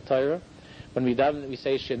 Birchas HaTorah, when we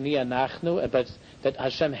say sheniyeh anachnu, but that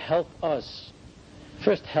Hashem help us.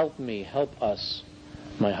 First, help me, help us,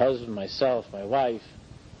 my husband, myself, my wife.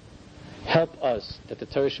 Help us that the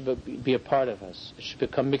Torah should be a part of us. It should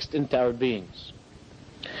become mixed into our beings.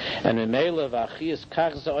 And then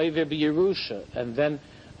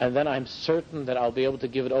I'm certain that I'll be able to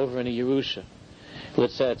give it over in a Yerusha. To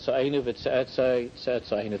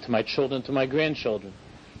my children, to my grandchildren.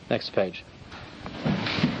 Next page.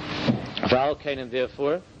 And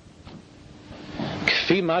therefore,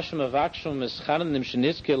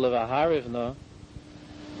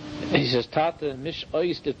 he says, Tata, mish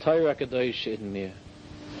ois the Torah kadosh in me.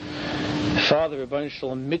 Father, Rebbeinu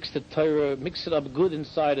Shalom, mix it up good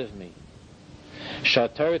inside of me.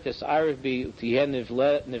 Sha'Torah tes'ariv bi tiyeh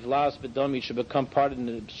nivlas b'domi, should become part and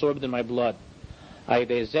absorbed in my blood. We'll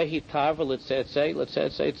go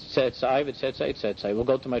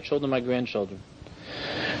to my children, my grandchildren.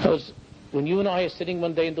 Because when you and I are sitting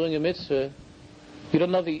one day and doing a mitzvah, we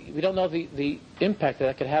don't know the impact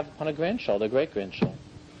that could have upon a grandchild, a great grandchild.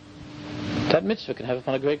 That mitzvah can have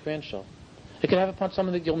upon a great grandchild. It can have upon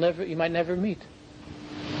someone that you might never meet.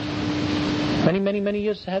 Many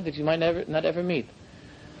years ahead that you might not ever meet.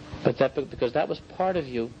 But because that was part of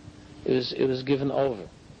you, it was given over.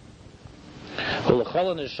 To all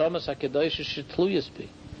the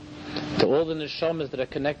neshamas that are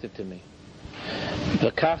connected to me.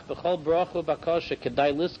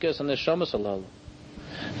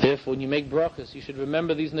 Therefore, when you make brachas, you should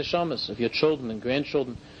remember these neshamas of your children and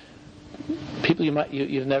grandchildren, people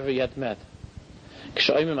you've never yet met. And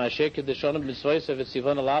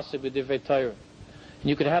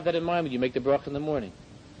you could have that in mind when you make the bracha in the morning.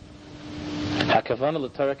 To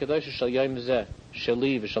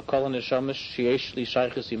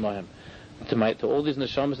all these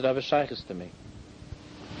neshamas that have a shaykhis to me.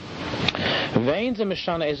 It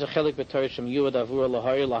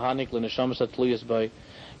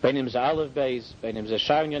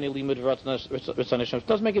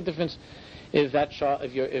does make a difference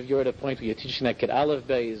if you're at a point where you're teaching that kid Aleph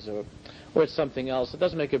Beis or it's something else. It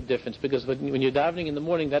doesn't make a difference because when you're davening in the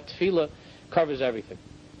morning, that tefillah covers everything.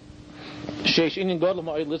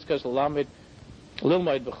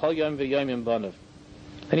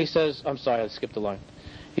 And he says, I'm sorry, I skipped a line.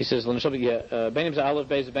 He says,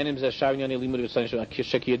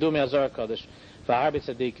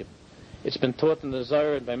 it's been taught in the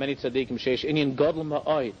Zohar by many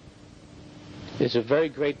tzaddikim. It's a very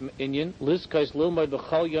great inyan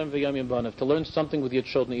to learn something with your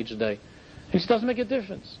children each day. And it doesn't make a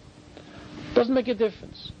difference. Doesn't make a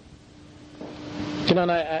difference. Till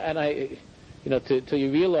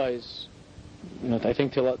you realize, I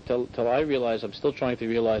think till I realize, I'm still trying to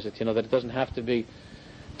realize it, that it doesn't have to be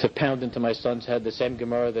to pound into my son's head the same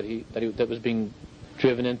Gemara that was being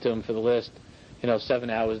driven into him for the last 7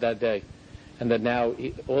 hours that day, and that now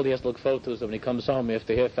all he has to look forward to is that when he comes home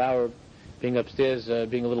after half hour being upstairs,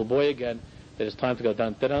 being a little boy again, that it's time to go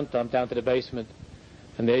down to the basement,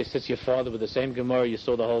 and there sits your father with the same Gemara you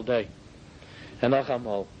saw the whole day. And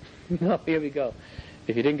Achamol. No, here we go.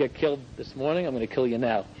 If you didn't get killed this morning, I'm going to kill you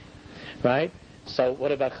now. Right? So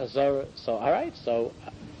what about Chazara? So, all right, so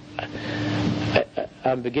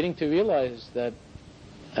I'm beginning to realize that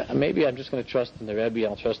maybe I'm just going to trust in the Rebbe,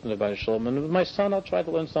 I'll trust in the Baruch Shalom, and with my son I'll try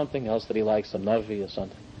to learn something else that he likes, some Navi or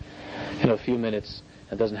something. A few minutes.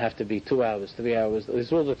 It doesn't have to be 2 hours, 3 hours.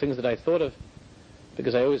 These are all the things that I thought of,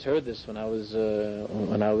 because I always heard this when I was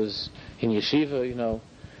in yeshiva,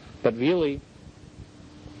 But really,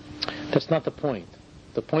 that's not the point.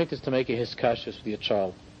 The point is to make a hiskashus with your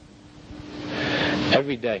child.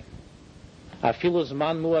 Every day. I feel as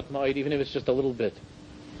man muat ma'id, even if it's just a little bit.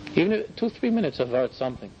 Even if 2-3 minutes of art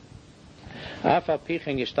something. To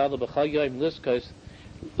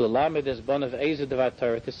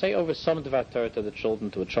say over some Dvar Torah to the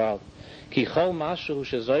children, to a child.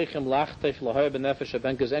 Because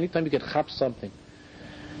anytime you can chap something,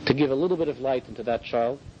 to give a little bit of light into that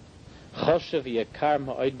child,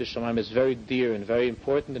 is very dear and very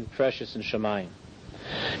important and precious in Shemayim.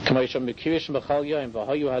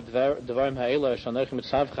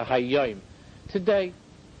 Today,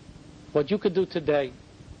 what you could do today,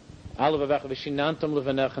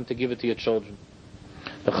 to give it to your children.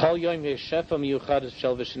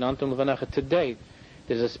 Today,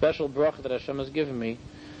 there's a special bracha that Hashem has given me.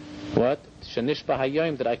 What?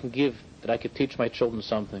 That I can give, that I could teach my children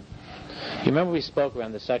something. You remember we spoke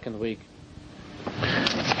around the second week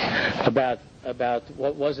about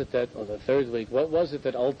what was it that, or the third week, what was it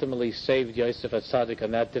that ultimately saved Yosef HaTzadik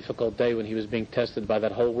on that difficult day when he was being tested by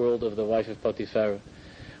that whole world of the wife of Potiphar?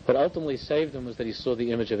 What ultimately saved him was that he saw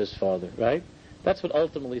the image of his father, right? That's what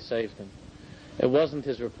ultimately saved him. It wasn't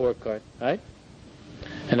his report card, right?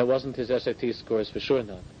 And it wasn't his SAT scores, for sure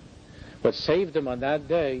not. What saved him on that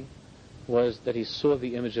day was that he saw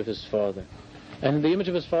the image of his father. And the image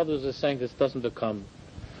of his father was saying, this doesn't become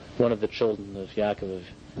one of the children of Yaakov.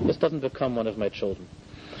 This doesn't become one of my children.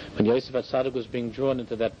 When Yosef HaTzadik was being drawn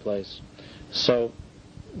into that place. So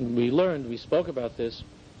we spoke about this,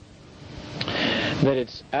 that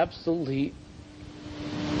it's absolutely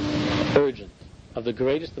urgent, of the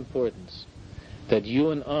greatest importance, that you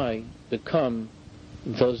and I become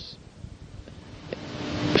those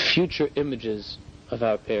future images of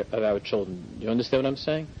our children. You understand what I'm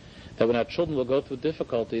saying? That when our children will go through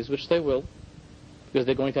difficulties, which they will, because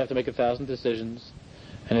they're going to have to make 1,000 decisions,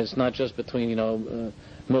 and it's not just between,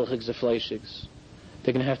 milchigs and fleischigs.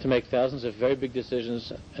 They're going to have to make thousands of very big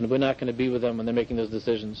decisions, and we're not going to be with them when they're making those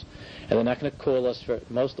decisions. And they're not going to call us,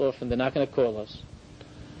 most often they're not going to call us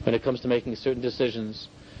when it comes to making certain decisions.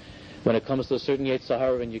 When it comes to a certain Yetzer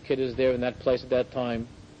Hara, and your kid is there in that place at that time.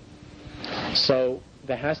 So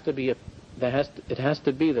it has to be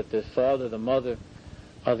that the father, the mother,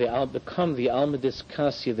 become the Alma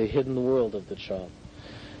Diskasya, the hidden world of the child.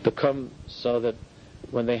 Become so that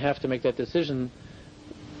when they have to make that decision,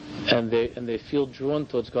 and they feel drawn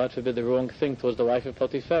towards, God forbid, the wrong thing, towards the wife of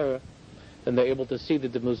Potiphar, then they're able to see the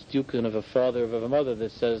Demusdukin of a father, of a mother,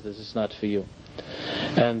 that says this is not for you,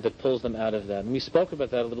 and that pulls them out of that. And we spoke about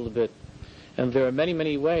that a little bit. And there are many,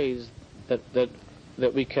 many ways that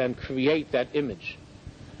we can create that image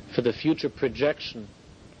for the future projection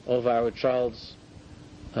of our children's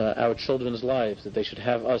lives, that they should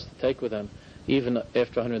have us to take with them, even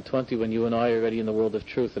after 120, when you and I are already in the world of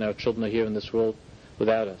truth and our children are here in this world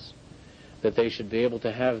without us, that they should be able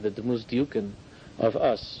to have the Demus Diukin of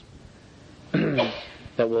us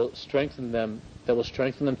that will strengthen them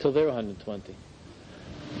till they're 120.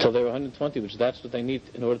 Till they're 120, which that's what they need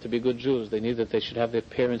in order to be good Jews. They need that they should have their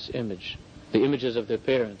parents' image, the images of their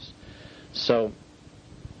parents. So,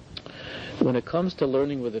 when it comes to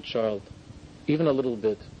learning with a child, even a little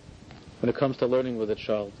bit, when it comes to learning with a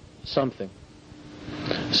child, something.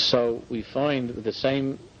 So we find in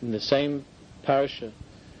the same parasha,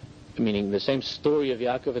 meaning the same story of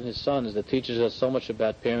Yaakov and his sons, that teaches us so much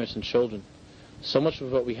about parents and children. So much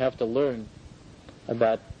of what we have to learn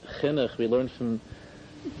about chinuch, we learn from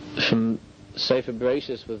Sefer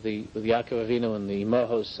Bereshis with Yaakov Avinu and the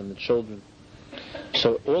Imahos and the children.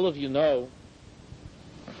 So all of you know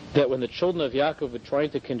that when the children of Yaakov were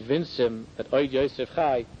trying to convince him that Oid Yosef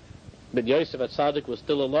Chai, but Yosef HaTzadik was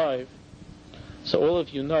still alive, so all of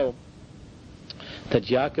you know that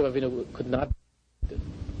Yaakov Avinu could not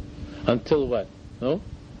until what? No?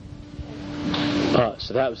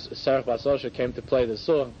 So that was Sarach Bas Osher came to play the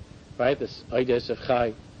song, right? This Oid Yosef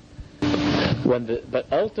Chai. But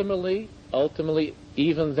ultimately,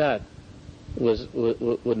 even that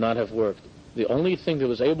would not have worked. The only thing that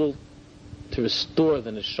was able to restore the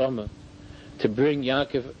neshama, to bring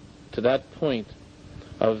Yaakov to that point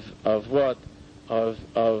of what of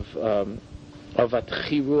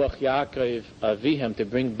Atchi Ruach Yaakov Avihem, to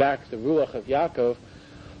bring back the Ruach of Yaakov,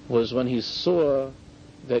 was when he saw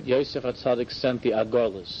that Yosef HaTzadik sent the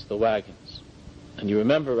Agolas, the wagons. And you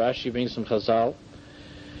remember Rashi brings from Chazal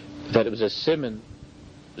that it was a Siman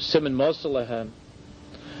Mosalahem,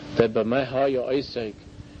 that B'mehaya Isaac,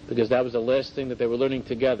 because that was the last thing that they were learning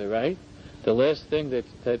together, right? The last thing that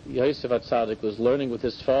Yosef HaTzadik was learning with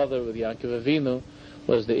his father, with Yaakov Avinu,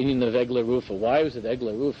 was the inyan of Egla Rufa. Why was it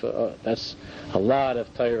Egla Rufa? Oh, that's a lot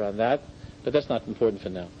of Torah on that, but that's not important for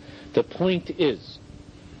now. The point is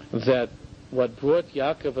that what brought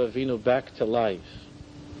Yaakov Avinu back to life,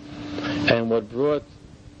 and what brought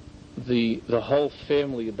the whole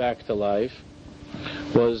family back to life,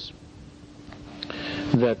 was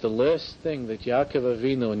that the last thing that Yaakov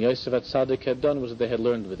Avinu and Yosef HaTzadik had done was that they had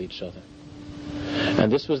learned with each other.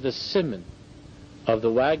 And this was the siman of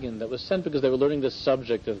the wagon that was sent because they were learning the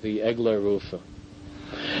subject of the Egla Rufa.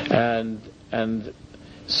 And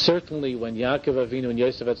certainly when Yaakov Avinu and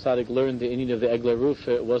Yosef HaTzadik learned the inyan of the Egla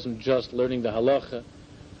Rufa, it wasn't just learning the halacha,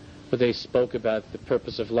 but they spoke about the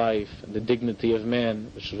purpose of life and the dignity of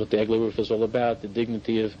man, which is what the Egla Rufa is all about, the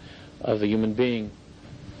dignity of a human being,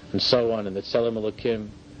 and so on, and the Tzelem Elokim.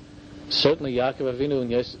 Certainly Yaakov Avinu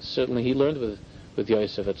and Yosef, certainly he learned with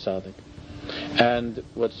Yosef HaTzadik. And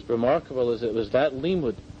what's remarkable is it was that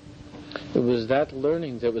limud, it was that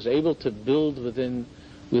learning that was able to build within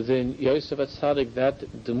Yosef HaTzadik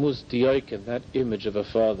that demus diyoken, that image of a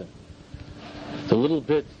father. The little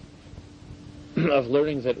bit of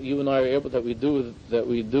learning that you and I are able, that we do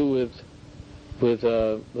with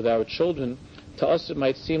our children, to us it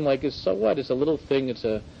might seem like it's so what? It's a little thing. It's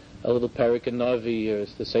a little parak and navi, or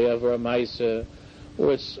it's the seyav or a ma'isa,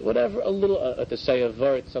 or it's whatever, a little to say a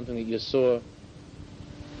vart, something that you saw.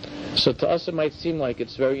 So to us it might seem like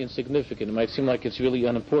it's very insignificant. It might seem like it's really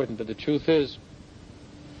unimportant, but the truth is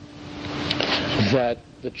that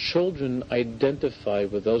the children identify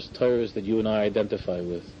with those Torahs that you and I identify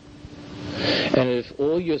with. And if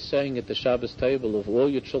all you're saying at the Shabbos table, if all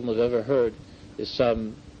your children have ever heard is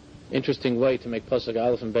some interesting way to make Pasuk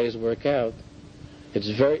Aleph and Beis work out,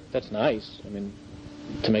 that's nice. I mean,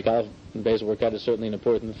 to make Aleph and Beis work out is certainly an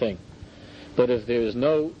important thing. But if there is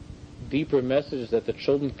no deeper message that the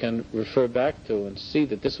children can refer back to and see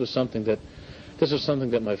that this was something that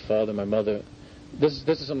my father, my mother, this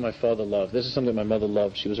is something my father loved. This is something my mother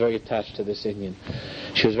loved. She was very attached to this inyan.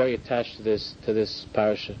 She was very attached to this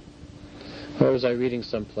parasha. Where was I reading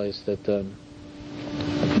someplace that?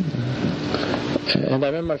 And I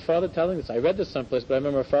remember my father telling this. I read this someplace, but I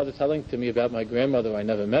remember my father telling to me about my grandmother I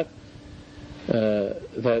never met.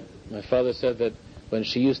 That my father said that when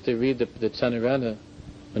she used to read the Tzanorana,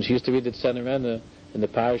 in the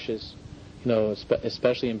parashas,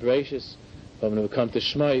 especially in Bereshis, but when it would come to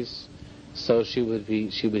Shmais, so she would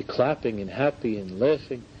be clapping and happy and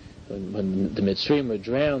laughing. When the Mitzrayim were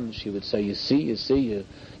drowned, she would say, "You see, you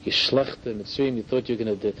shlech the Mitzrayim. You thought you're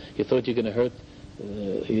going to hurt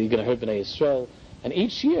Bnei Yisrael." And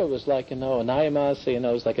each year was like, a nayamase, it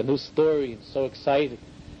was like a new story, and so exciting,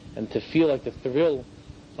 and to feel like the thrill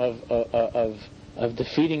of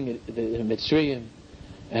defeating the Mitzrayim,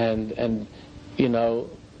 and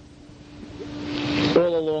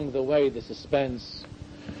all along the way, the suspense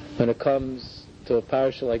when it comes to a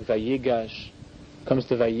parasha like Vayigash.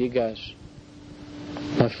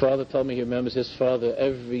 My father told me he remembers his father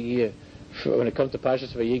every year. When it comes to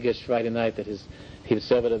Parashas Vayigash Friday night, that he would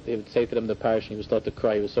say to them the parasha, and he would start to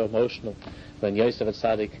cry. He was so emotional when Yosef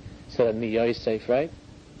HaTzadik said, "Ani Yosef," right?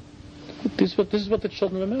 This is what the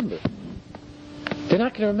children remember. They're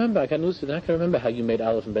not going to remember. I got news for you. They're not going to remember how you made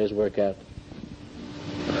Aleph and Beis work out.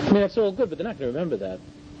 I mean, that's all good, but they're not going to remember that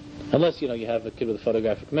unless you have a kid with a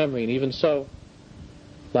photographic memory. And even so,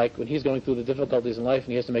 like when he's going through the difficulties in life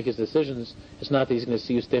and he has to make his decisions, it's not that he's going to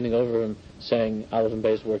see you standing over him saying Aleph and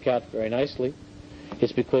Beis work out very nicely.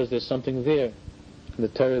 It's because there's something there in the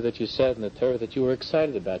Torah that you said and the Torah that you were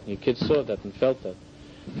excited about, and your kids saw that and felt that.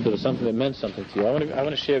 There was something that meant something to you. I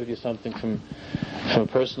want to share with you something from a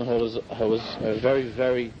person who was a very,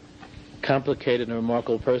 very complicated and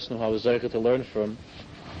remarkable person who I was zeicher to learn from.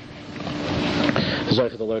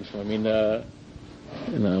 I mean,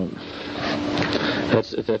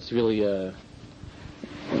 that's really.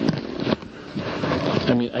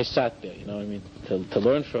 I mean, I sat there. To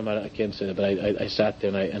learn from. I can't say that, but I sat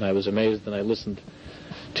there and I was amazed, and I listened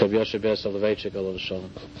to Rabbi Yoshe Ber Soloveitchik, Alav Shalom,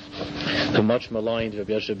 the much maligned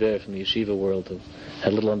Rabbi Yoshe Ber from the yeshiva world, who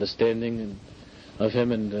had little understanding of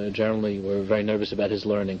him, and generally were very nervous about his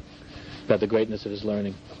learning, about the greatness of his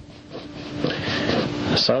learning.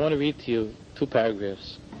 So I want to read to you 2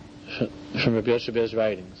 paragraphs from Rabbi Yoshe Ber's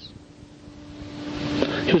writings.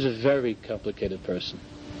 He was a very complicated person.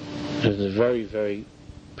 He was a very, very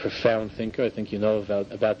profound thinker. I think you know about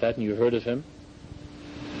that, and you heard of him.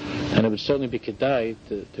 And it would certainly be kedai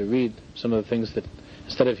to read some of the things that,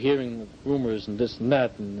 instead of hearing rumors and this and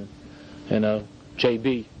that, and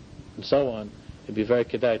JB and so on, it'd be very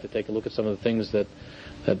kedai to take a look at some of the things that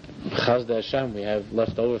Chazda Hashem we have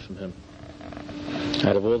left over from him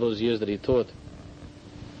out of all those years that he taught.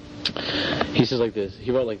 He says like this.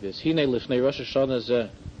 He wrote like this. Hine lifnei Rosh Hashanah zeh.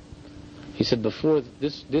 He said before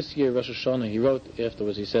this year Rosh Hashanah. He wrote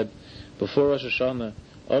afterwards. He said before Rosh Hashanah,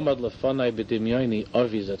 Omad lefanai b'dimyoni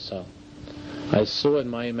avi zatzal. I saw in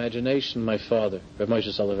my imagination my father, Reb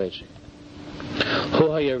Moshe Soloveitchik.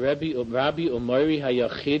 Hu haya Rabbi Umari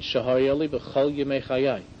hayachid shahayali b'chol yemei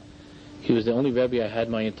chayai. He was the only Rebbe I had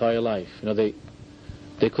my entire life.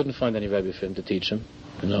 They couldn't find any Rebbe for him to teach him.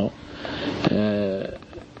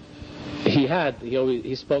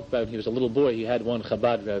 He spoke about when he was a little boy. He had one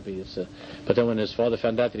Chabad Rebbe. But then when his father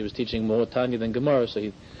found out that he was teaching more Tanya than Gemara,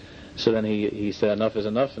 so then he said enough is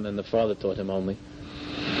enough, and then the father taught him only.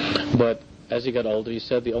 But as he got older, he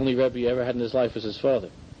said the only Rebbe he ever had in his life was his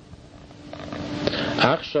father.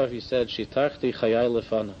 Achshav, he said, Shitachti chayai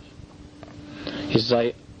lefanav.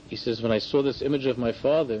 He says, when I saw this image of my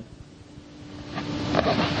father,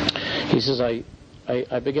 he says, I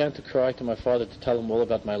began to cry to my father to tell him all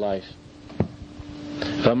about my life.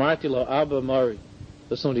 V'amarti lo Abba Mari.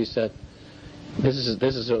 Listen to what he said. This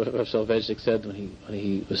is what Rav Soloveitchik said when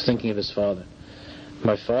he was thinking of his father.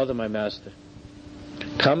 My father, my master.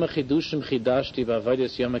 Kama chidushim chidashti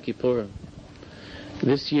b'avodas Yom Kippurim.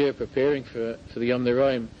 This year, preparing for the Yom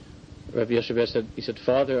Noraim, Rabbi Yoshe Ber said, he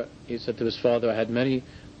said to his father, I had many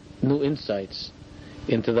new insights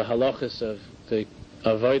into the halachas of the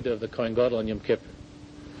avodah of the Kohen Gadol on Yom Kippur.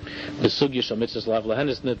 The sugya shal mitzvahs lav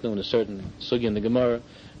lahenis nitnu, in a certain sugya in the Gemara,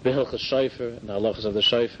 v'hilchas shofar, and the halachas of the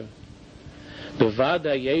shofar.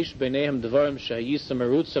 B'vada yesh b'neihem dvarim shehayisa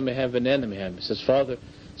merutza mehem v'nena mehem. He says, Father,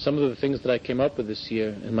 some of the things that I came up with this year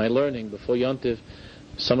in my learning before Yontiv,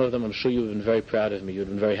 some of them I'm sure you would have been very proud of me, you would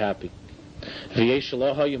have been very happy. V'yesh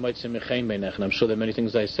shalaha, you might say mechein beinech, and I'm sure there are many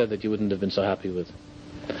things I said that you wouldn't have been so happy with.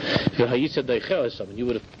 V'hayisa deichel, you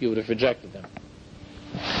would have rejected them.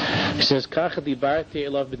 He says, Kacha dibarti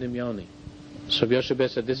elav b'dimyoni. So Rabbi Yoshe Ber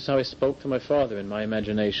said, this is how I spoke to my father in my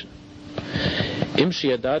imagination. Im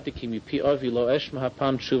sheyadati ki mipi avi lo eshma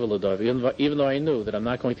hapam tshuva l'davi. Even though I knew that I'm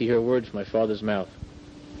not going to hear a word from my father's mouth.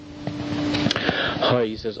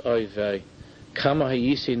 He says, oy vey, kama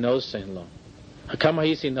hayisi nosein lo. Kama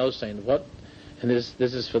hayisi nosein. What? And this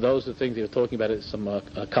is for those who think they were talking about it, some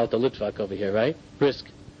Kalta Litvak over here, right? Brisk.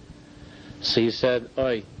 So he said,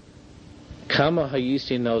 oy, kama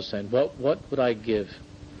hayisi nosein. What would I give?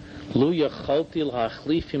 Lu yachalti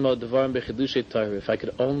l'hachlif imo devarim b'chidushay Torah. If I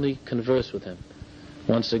could only converse with him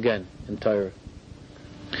once again in Torah.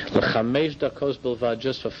 L'chamesh dakos bilvad,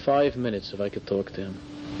 just for 5 minutes if I could talk to him.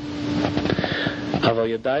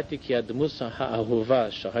 Aval yadaiti ki admusa ha'ahuva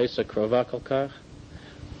shahaysa krova kolkach.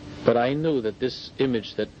 But I knew that this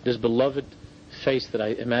image, that this beloved face that I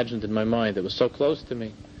imagined in my mind that was so close to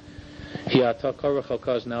me, hi'ata korach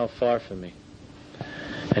kolkach, is now far from me.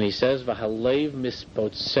 And he says, V'halev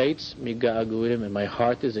mispotzeitz miga'agurim, and my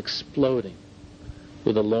heart is exploding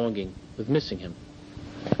with a longing, with missing him.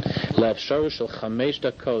 Lav sharush shel chamesh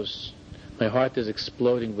dakos, my heart is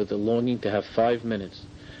exploding with the longing to have 5 minutes.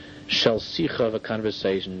 Shel sicha, of a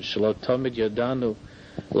conversation. Shelo tamid yadanu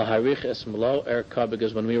laharich es mlo erka,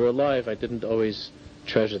 because when we were alive, I didn't always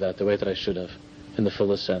treasure that the way that I should have, in the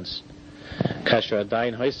fullest sense. Kasher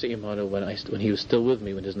adayin haisa imanu, when he was still with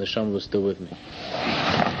me, when his neshama was still with me.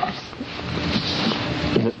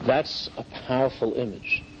 That's a powerful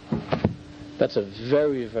image. That's a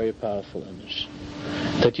very, very powerful image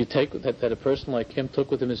that you take, that a person like him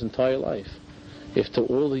took with him his entire life. If to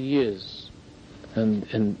all the years and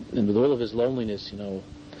with all of his loneliness,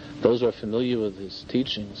 those who are familiar with his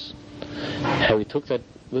teachings, how he took that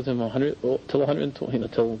with him till 120,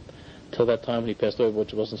 till that time when he passed away,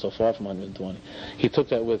 which wasn't so far from 120. He took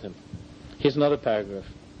that with him. Here's another paragraph.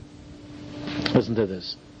 Listen to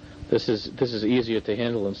this. This is easier to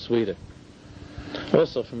handle and sweeter.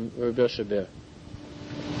 Also from Rabbi Yoshe Ber.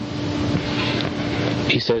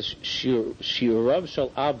 He says, Shiurav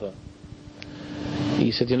shel Abba.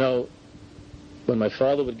 He said, when my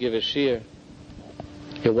father would give a shiur,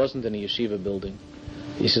 it wasn't in a yeshiva building.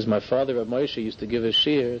 He says, my father, Rav Moshe, used to give a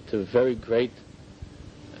shiur to very great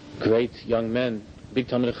young men, big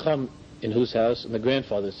Talmidei Chacham, in whose house? In the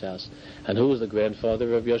grandfather's house. And who was the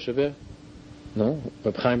grandfather of Yoshe Ber? No,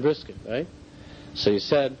 Reb Chaim Brisker, right? So he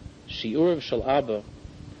said, Shiurav shel Abba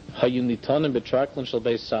Hayunitanim betraklin shel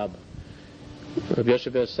beis Saba. Rabbi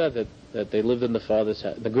Yoshe said that they lived in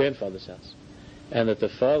the grandfather's house, and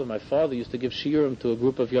that my father used to give shiurim to a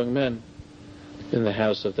group of young men in the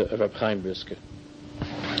house of Reb Chaim Brisker.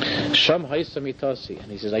 Sham Haisa Mitasi,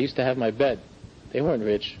 and he says, I used to have my bed. They weren't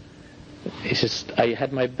rich. He says, I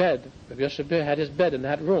had my bed. Rabbi Yoshe had his bed in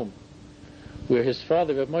that room where his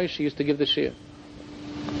father, Reb Moshe, used to give the shiur.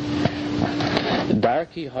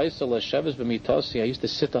 Darki Haisa Lashavas B'mitasi, I used to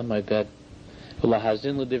sit on my bed.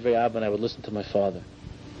 Ulahazin L'divrei Abba, and I would listen to my father.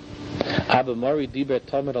 Abba Mari Diber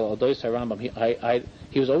Tamid Al Adois HaRambam.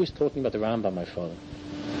 He was always talking about the Rambam, my father.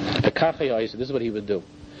 This is what he would do.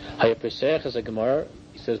 As a Gemara,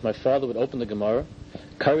 he says, my father would open the Gemara,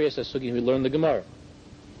 Kariyas Asugi, he would learn the Gemara.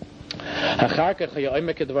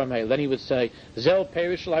 Then he would say, Zel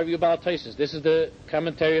Perish Shel Havi Bal Taisus. This is the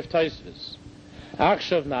commentary of Taisvis.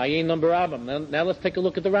 Akshav Na'ayin number Rambam. Now let's take a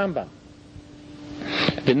look at the Rambam.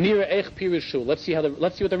 The Nira Eich Pirishu. Let's see what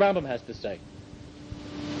the Rambam has to say.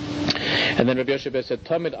 And then Rabbi Yoshe said,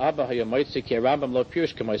 Tamid Abba Hayamoitzik Rambam Lo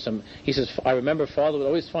Pirish Kamaisam. He says, I remember father would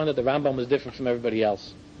always find that the Rambam was different from everybody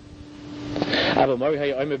else. Abba Mari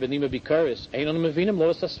Hayaomer Benima Bikaris. Einon Mevinim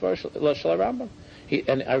Lo Asasvar Shal Rambam.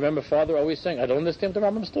 And I remember father always saying, I don't understand what the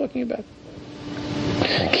Rambam is talking about.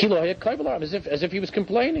 Kilo Hayakaibalar, as if he was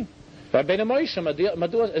complaining. Rabbeinu Moshe,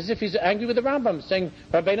 as if he's angry with the Rambam, saying,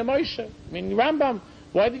 Rabbeinu Moshe, I mean, Rambam,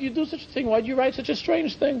 why did you do such a thing? Why did you write such a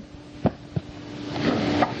strange thing?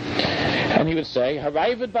 And he would say,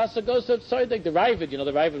 Haravid Basagosa Tzaddik, the Ravid, the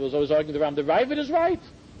Ravid was always arguing the Rambam. The Ravid is right.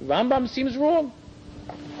 The Rambam seems wrong.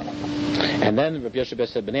 And then Rabbi Yoshe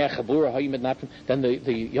said, B'nei Chabura, then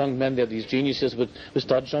the young men there, these geniuses, would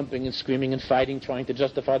start jumping and screaming and fighting, trying to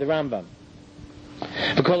justify the Rambam.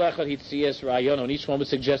 And each one would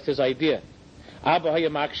suggest his idea. Father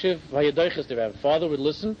would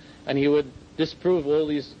listen, and he would disprove all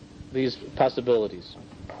these possibilities.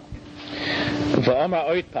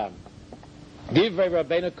 My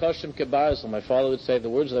father would say the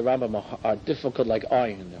words of the Rambam are difficult like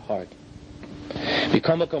iron in their heart.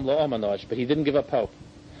 But he didn't give up hope.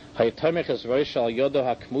 My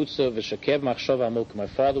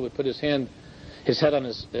father would put his head on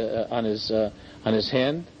his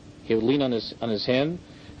hand. He would lean on his hand,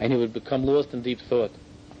 and he would become lost in deep thought.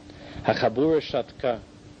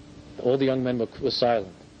 All the young men were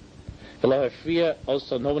silent.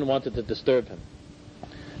 Also, no one wanted to disturb him.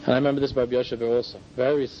 And I remember this by Rabbi Yoshe also.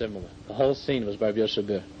 Very similar. The whole scene was by Rabbi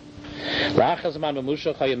Yoshe.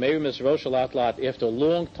 After a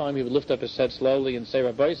long time, he would lift up his head slowly and say,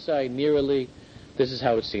 Rabbi Sai, nearly, this is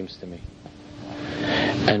how it seems to me.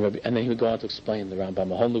 And then he would go on to explain the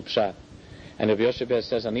Rambam, a whole new pshat. And Rabbi Yoshe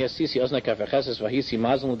says, I would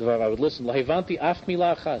listen. Rabbi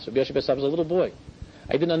Yoshe was a little boy.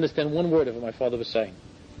 I didn't understand one word of what my father was saying.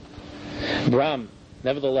 Bram,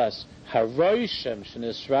 nevertheless, but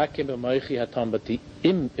the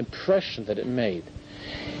impression that it made,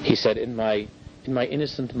 he said, in my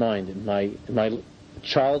innocent mind, in my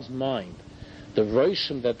child's mind, the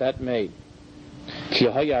roshim that made,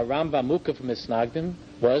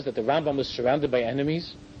 was that the Rambam was surrounded by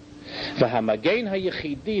enemies, and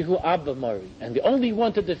the only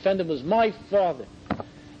one to defend him was my father,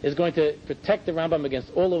 is going to protect the Rambam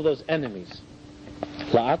against all of those enemies.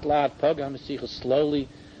 Slowly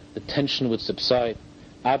the tension would subside.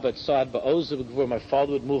 My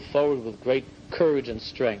father would move forward with great courage and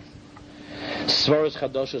strength. Svaras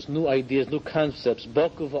Chadoshos, new ideas, new concepts,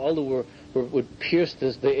 would pierce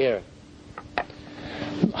the air.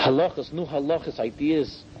 Halachas, new halachas,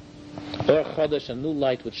 ideas, a new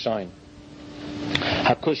light would shine.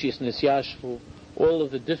 Hakushis Nisyashvu, all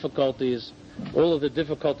of the difficulties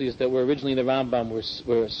that were originally in the Rambam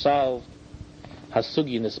were solved.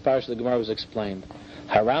 Hasugi in this parish of the Gemara was explained.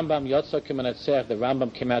 Harambam Yotza Kimanatzer, the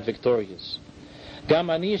Rambam came out victorious.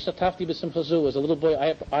 Gamani Shatafti b'Simchazu, as a little boy,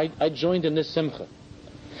 I joined in this simcha.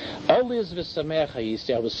 Oliz v'Sameach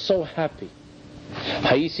Hayisi, I was so happy.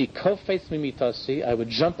 Hayisi kofetz mimitasi, I would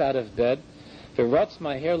jump out of bed. V'ratz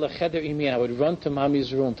my hair lecheder imi, and I would run to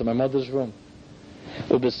mommy's room, to my mother's room.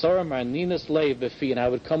 Ubesora marninas leiv befi, and I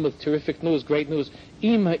would come with terrific news, great news.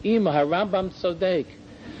 Ima, Harambam tzodek.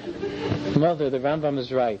 Mother, the Rambam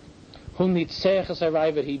is right. Whom nitzeach as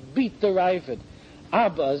Ravid, he beat the Ravid.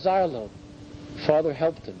 Abba Azarlo, father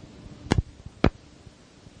helped him.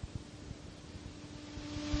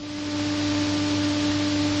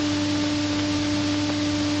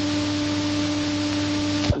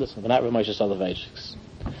 Listen, we're not Ramosha Soloveitchiks.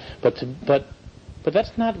 But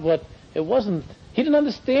that's not what it wasn't. He didn't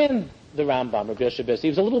understand the Rambam, Rabbi Yoshe. He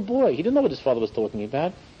was a little boy. He didn't know what his father was talking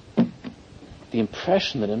about. The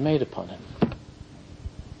impression that it made upon him.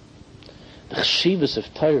 The chshivas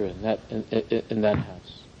of Torah in that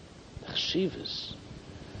house. The chshivas.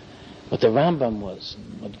 What the Rambam was,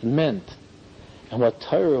 what it meant, and what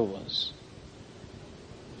Torah was,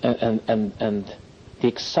 and the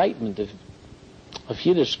excitement of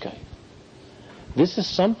Yiddishkeit. This is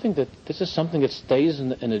something that stays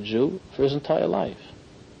in a Jew for his entire life.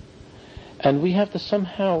 And we have to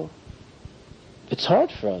somehow, it's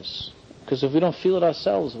hard for us, because if we don't feel it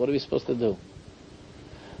ourselves, what are we supposed to do?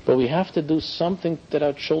 But we have to do something that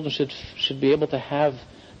our children should be able to have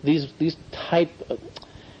these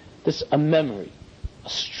a memory, a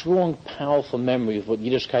strong, powerful memory of what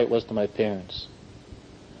Yiddishkeit was to my parents.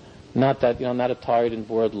 Not that, not a tired and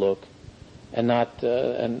bored look, and not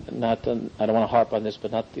I don't want to harp on this,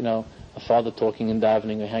 but not, a father talking and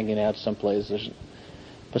davening or hanging out someplace,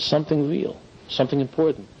 but something real, something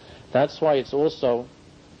important. That's why it's also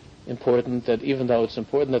important that, even though it's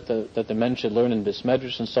important that the men should learn in Beis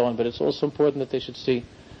Medrash and so on, but it's also important that they should see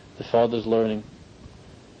the fathers learning,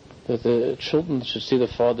 that the children should see the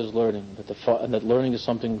fathers learning, and that learning is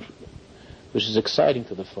something which is exciting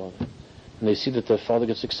to the father, and they see that the father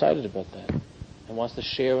gets excited about that and wants to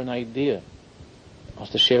share an idea. Or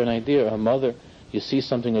a mother, you see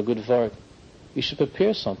something, a good vart, you should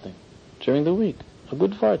prepare something during the week, a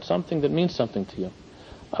good vart, something that means something to you.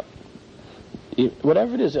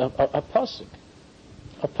 Whatever it is, a pasuk.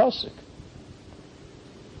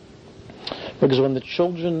 Because when the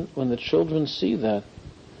children see that,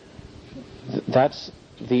 that's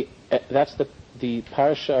the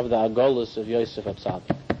parsha of the Agolus of Yosef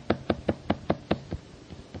HaTzadik.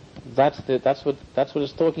 That's what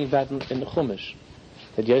it's talking about in the Chumash,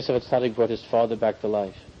 that Yosef HaTzadik brought his father back to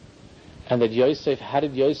life, and that how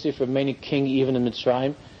did Yosef remain a king even in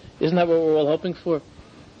Mitzrayim? Isn't that what we're all hoping for?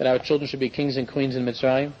 That our children should be kings and queens in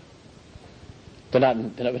Mitzrayim? We're not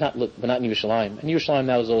in Yerushalayim. And Yerushalayim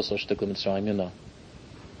now is also Shtikla Mitzrayim,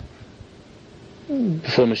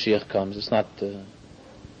 Before Mashiach comes, it's not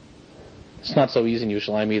so easy in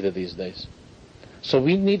Yerushalayim either these days. So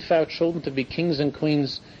we need for our children to be kings and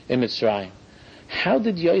queens in Mitzrayim. How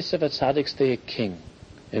did Yosef HaTzadik stay a king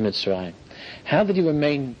in Mitzrayim? How did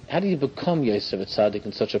he become Yosef HaTzadik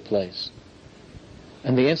in such a place?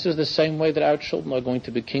 And the answer is the same way that our children are going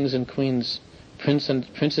to be kings and queens,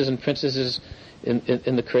 princes and princesses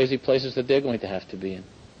in the crazy places that they're going to have to be in.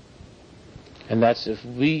 And that's if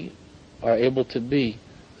we are able to be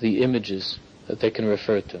the images that they can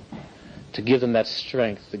refer to give them that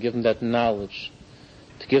strength, to give them that knowledge,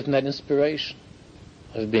 to give them that inspiration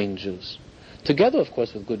of being Jews. Together, of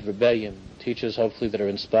course, with good rebellion, teachers hopefully that are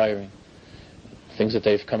inspiring, things that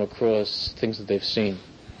they've come across, things that they've seen.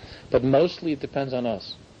 But mostly it depends on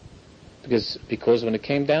us, because when it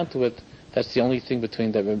came down to it, that's the only thing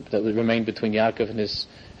that remained between Yaakov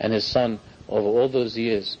and his son over all those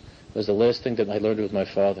years, was the last thing that I learned with my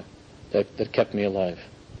father that kept me alive.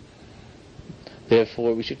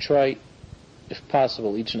 Therefore, we should try, if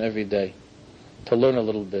possible, each and every day, to learn a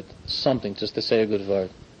little bit, something, just to say a good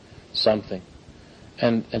word, something,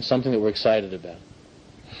 and something that we're excited about,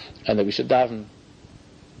 and that we should daven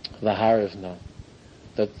the harav now,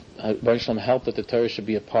 that Baruch Shalom help that the Torah should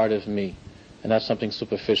be a part of me, and not something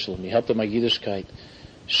superficial in me. Help that my Yiddishkeit.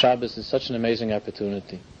 Shabbos is such an amazing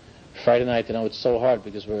opportunity. Friday night, it's so hard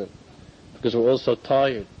because we're all so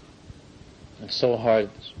tired. It's so hard.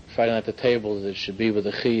 Friday night at the table, it should be with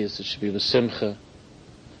the chiyas, it should be with simcha.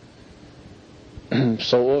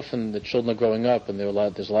 So often the children are growing up, and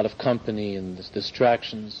there's a lot of company and there's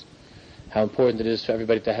distractions. How important it is for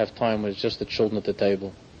everybody to have time when it's just the children at the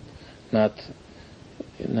table, not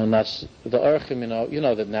the orchim. You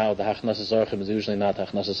know that now the hachnasas orchim is usually not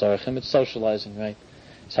hachnasas orchim. It's socializing, right?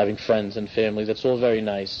 It's having friends and family. That's all very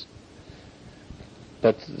nice.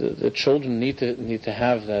 But the children need to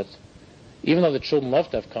have that. Even though the children love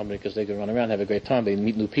to have company because they can run around, have a great time, they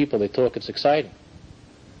meet new people, they talk, it's exciting.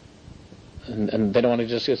 And they don't want to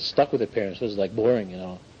just get stuck with their parents. It was like boring,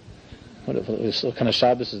 What kind of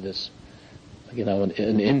Shabbos is this? An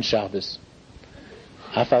in Shabbos.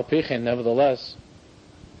 Afal Pichen, nevertheless,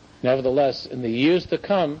 in the years to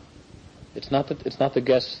come, it's not the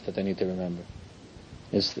guests that they need to remember.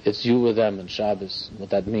 It's you with them and Shabbos, and what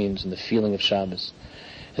that means, and the feeling of Shabbos.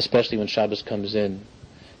 Especially when Shabbos comes in.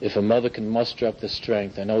 If a mother can muster up the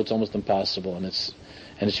strength, I know it's almost impossible, and it's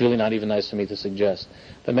really not even nice for me to suggest,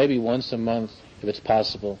 but maybe once a month, if it's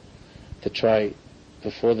possible, to try,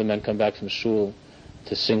 before the men come back from shul,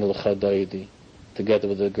 to sing L'cha Daidi, together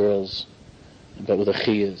with the girls, but with the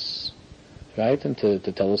chiyas, right? And to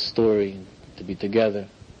tell a story, to be together.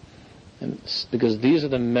 And because these are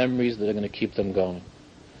the memories that are going to keep them going.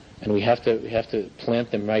 And we have to plant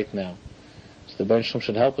them right now. So the Baruch Shalom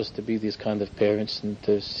should help us to be these kind of parents and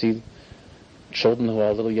to see children who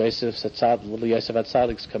are little Yosef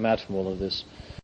Hatzadiks come out from all of this.